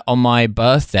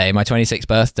birthday, my 26th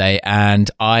birthday, and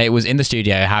I was in the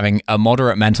studio having a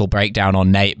moderate mental breakdown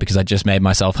on Nate because I just made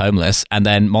myself homeless. And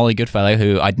then Molly Goodfellow,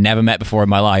 who I'd never met before in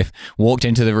my life, walked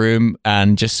into the room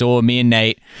and just saw me and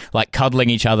Nate like cuddling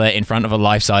each other in front of a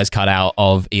life-size cutout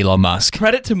of Elon Musk.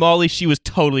 Credit to Molly, she was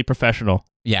totally professional.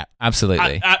 Yeah,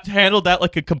 absolutely. I handled that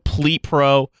like a complete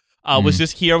pro. Was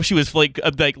just here. She was like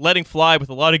letting fly with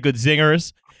a lot of good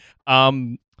zingers.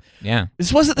 Yeah,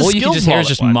 this wasn't the all skills you could just hear is wall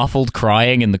just one. muffled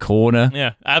crying in the corner.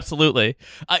 Yeah, absolutely.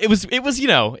 It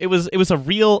was a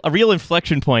real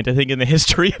inflection point, I think, in the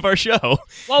history of our show.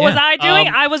 What was I doing?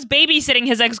 I was babysitting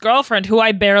his ex-girlfriend, who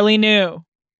I barely knew.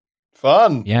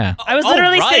 Fun. Yeah, I was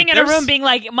literally sitting in a room being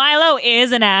like, Milo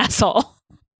is an asshole.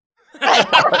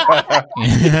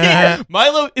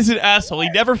 Milo is an asshole. He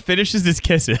never finishes his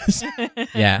kisses.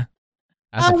 Yeah,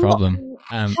 that's a problem.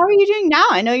 How are you doing now?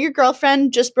 I know your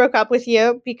girlfriend just broke up with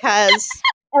you because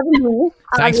of me.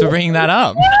 Thanks for bringing that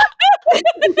up.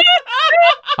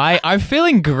 I'm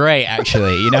feeling great,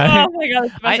 actually. You know, Oh my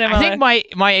God, I think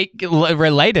my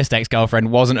latest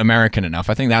ex-girlfriend wasn't American enough.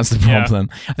 I think that's the problem.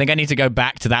 I think I need to go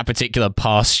back to that particular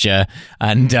pasture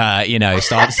and start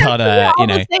We're all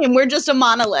the same. We're just a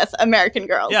monolith, American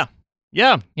girls.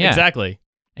 Yeah, exactly.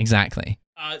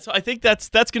 So I think that's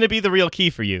going to be the real key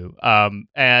for you.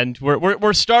 And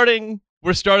we're starting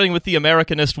with the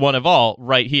Americanist one of all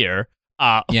right here.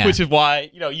 Which is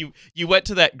why you went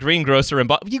to that greengrocer and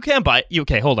bought. You can buy.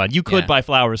 Okay, hold on. You could buy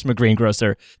flowers from a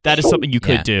greengrocer. That is something you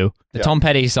could do. The Tom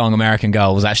Petty song "American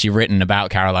Girl" was actually written about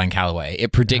Caroline Calloway.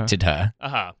 It predicted her.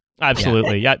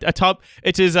 Absolutely. Yeah.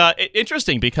 It is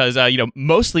interesting because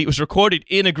mostly it was recorded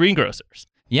in a greengrocer's.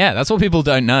 Yeah, that's what people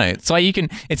don't know. It's why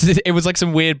it was like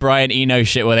some weird Brian Eno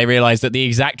shit where they realized that the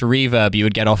exact reverb you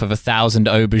would get off of 1,000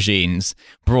 aubergines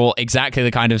brought exactly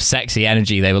the kind of sexy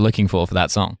energy they were looking for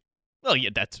that song. Well,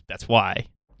 yeah, that's why.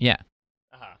 Yeah.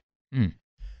 I'm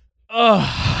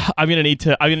gonna need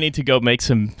to go make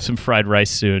some fried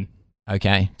rice soon.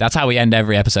 Okay, that's how we end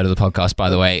every episode of the podcast. By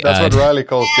the way, that's what Riley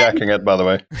calls jacking it. By the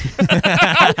way,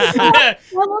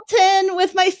 Hamilton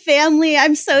with my family.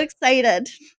 I'm so excited.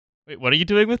 Wait, what are you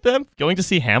doing with them? Going to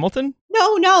see Hamilton?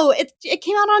 No, it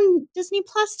came out on Disney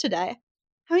Plus today.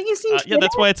 Haven't you seen? Yeah,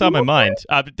 that's why it's on my mind.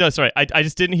 No, sorry, I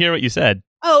just didn't hear what you said.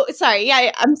 Oh, sorry.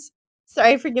 Yeah, I'm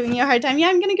sorry for giving you a hard time. Yeah,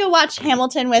 I'm gonna go watch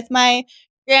Hamilton with my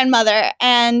grandmother,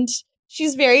 and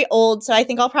she's very old, so I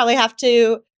think I'll probably have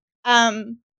to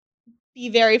be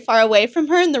very far away from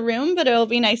her in the room, but it'll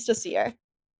be nice to see her.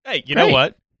 Hey, you know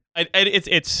what?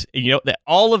 It's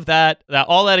all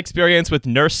that experience with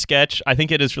Nurse Sketch, I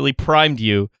think it has really primed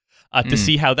you to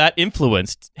see how that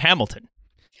influenced Hamilton.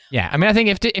 Yeah, I mean, I think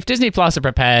if Disney Plus are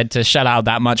prepared to shell out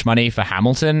that much money for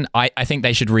Hamilton, I think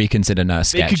they should reconsider Nurse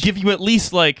Sketch. They could give you at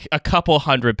least like a couple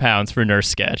 £100 for Nurse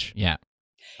Sketch. Yeah.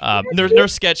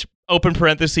 Nurse Sketch, open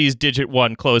parentheses, digit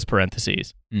 1, close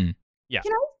parentheses. Yeah.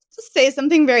 Can I just say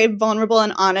something very vulnerable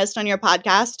and honest on your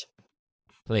podcast?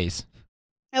 Please.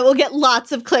 It will get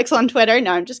lots of clicks on Twitter.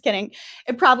 No, I'm just kidding.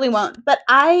 It probably won't. But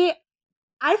I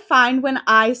find when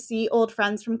I see old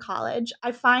friends from college,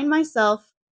 I find myself,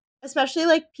 especially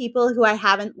like people who I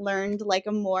haven't learned like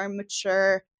a more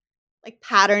mature like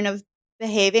pattern of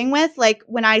behaving with, like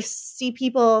when I see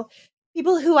people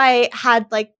who I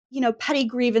had like, petty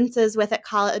grievances with at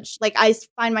college, like I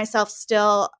find myself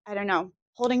still, I don't know,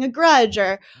 holding a grudge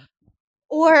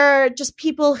or just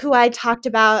people who I talked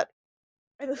about,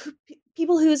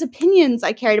 people whose opinions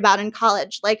I cared about in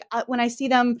college. Like when I see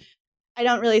them, I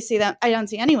don't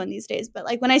see anyone these days, but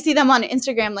like when I see them on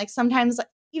Instagram, like sometimes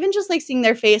even just like seeing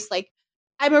their face, like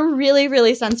I'm a really,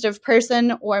 really sensitive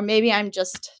person, or maybe I'm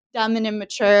just dumb and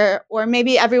immature, or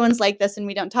maybe everyone's like this and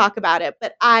we don't talk about it.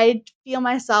 But I feel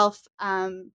myself, I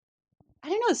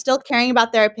don't know, still caring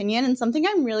about their opinion. And something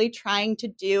I'm really trying to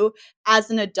do as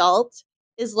an adult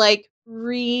is like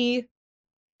repave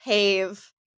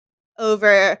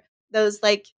over those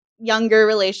like younger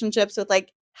relationships with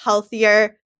like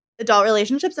healthier adult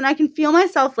relationships. And I can feel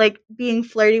myself like being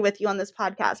flirty with you on this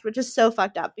podcast, which is so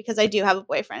fucked up because I do have a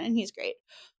boyfriend and he's great.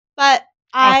 But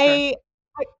I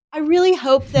really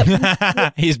hope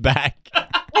that he's back.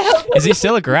 Is he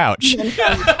still a grouch?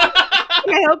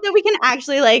 I hope that we can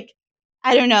actually like,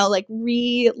 I don't know, like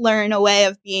relearn a way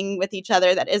of being with each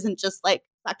other that isn't just like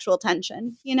sexual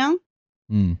tension,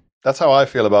 That's how I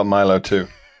feel about Milo too.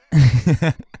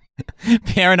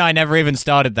 Pierre and I never even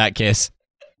started that kiss.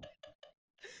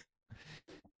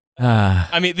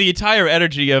 I mean, the entire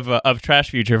energy of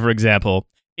Trash Future, for example,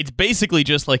 it's basically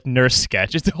just like Nurse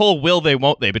Sketch. It's the whole will they,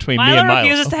 won't they between me and Milo.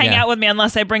 Refuses to hang out with me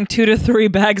unless I bring 2 to 3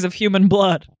 bags of human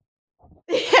blood.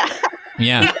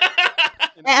 Yeah.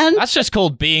 And That's just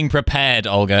called being prepared,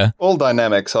 Olga. All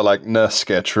dynamics are like nurse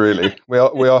sketch, really. We are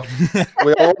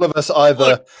all of us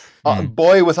either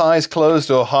boy with eyes closed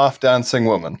or half dancing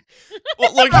woman.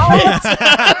 Well, look,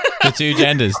 The two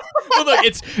genders. well, look,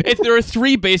 it's there are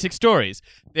three basic stories.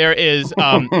 There is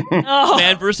Oh.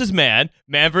 man versus man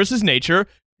versus nature,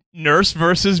 nurse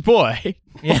versus boy.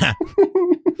 Yeah.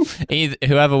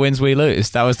 Whoever wins, we lose.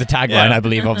 That was the tagline, I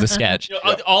believe, of the sketch. You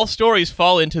know, all stories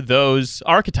fall into those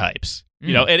archetypes.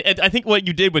 You know, and I think what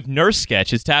you did with Nurse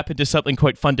Sketch is tap into something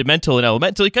quite fundamental and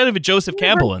elemental, kind of a Joseph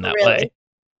Campbell in that way.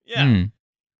 Yeah. Mm.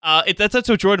 That's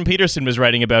what Jordan Peterson was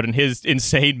writing about in his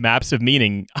insane maps of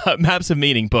meaning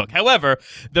book. However,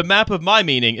 the map of my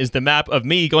meaning is the map of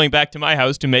me going back to my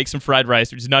house to make some fried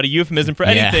rice, which is not a euphemism for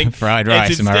anything. Yeah, fried rice,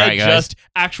 It's am I instead right, guys? just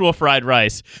actual fried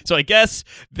rice. So I guess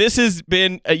this has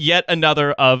been yet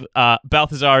another of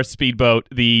Balthasar Speedboat,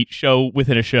 the show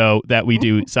within a show that we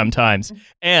do sometimes.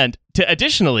 And to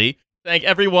additionally thank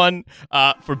everyone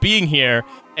for being here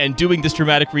and doing this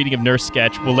dramatic reading of Nurse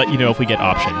Sketch. We'll let you know if we get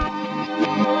optioned.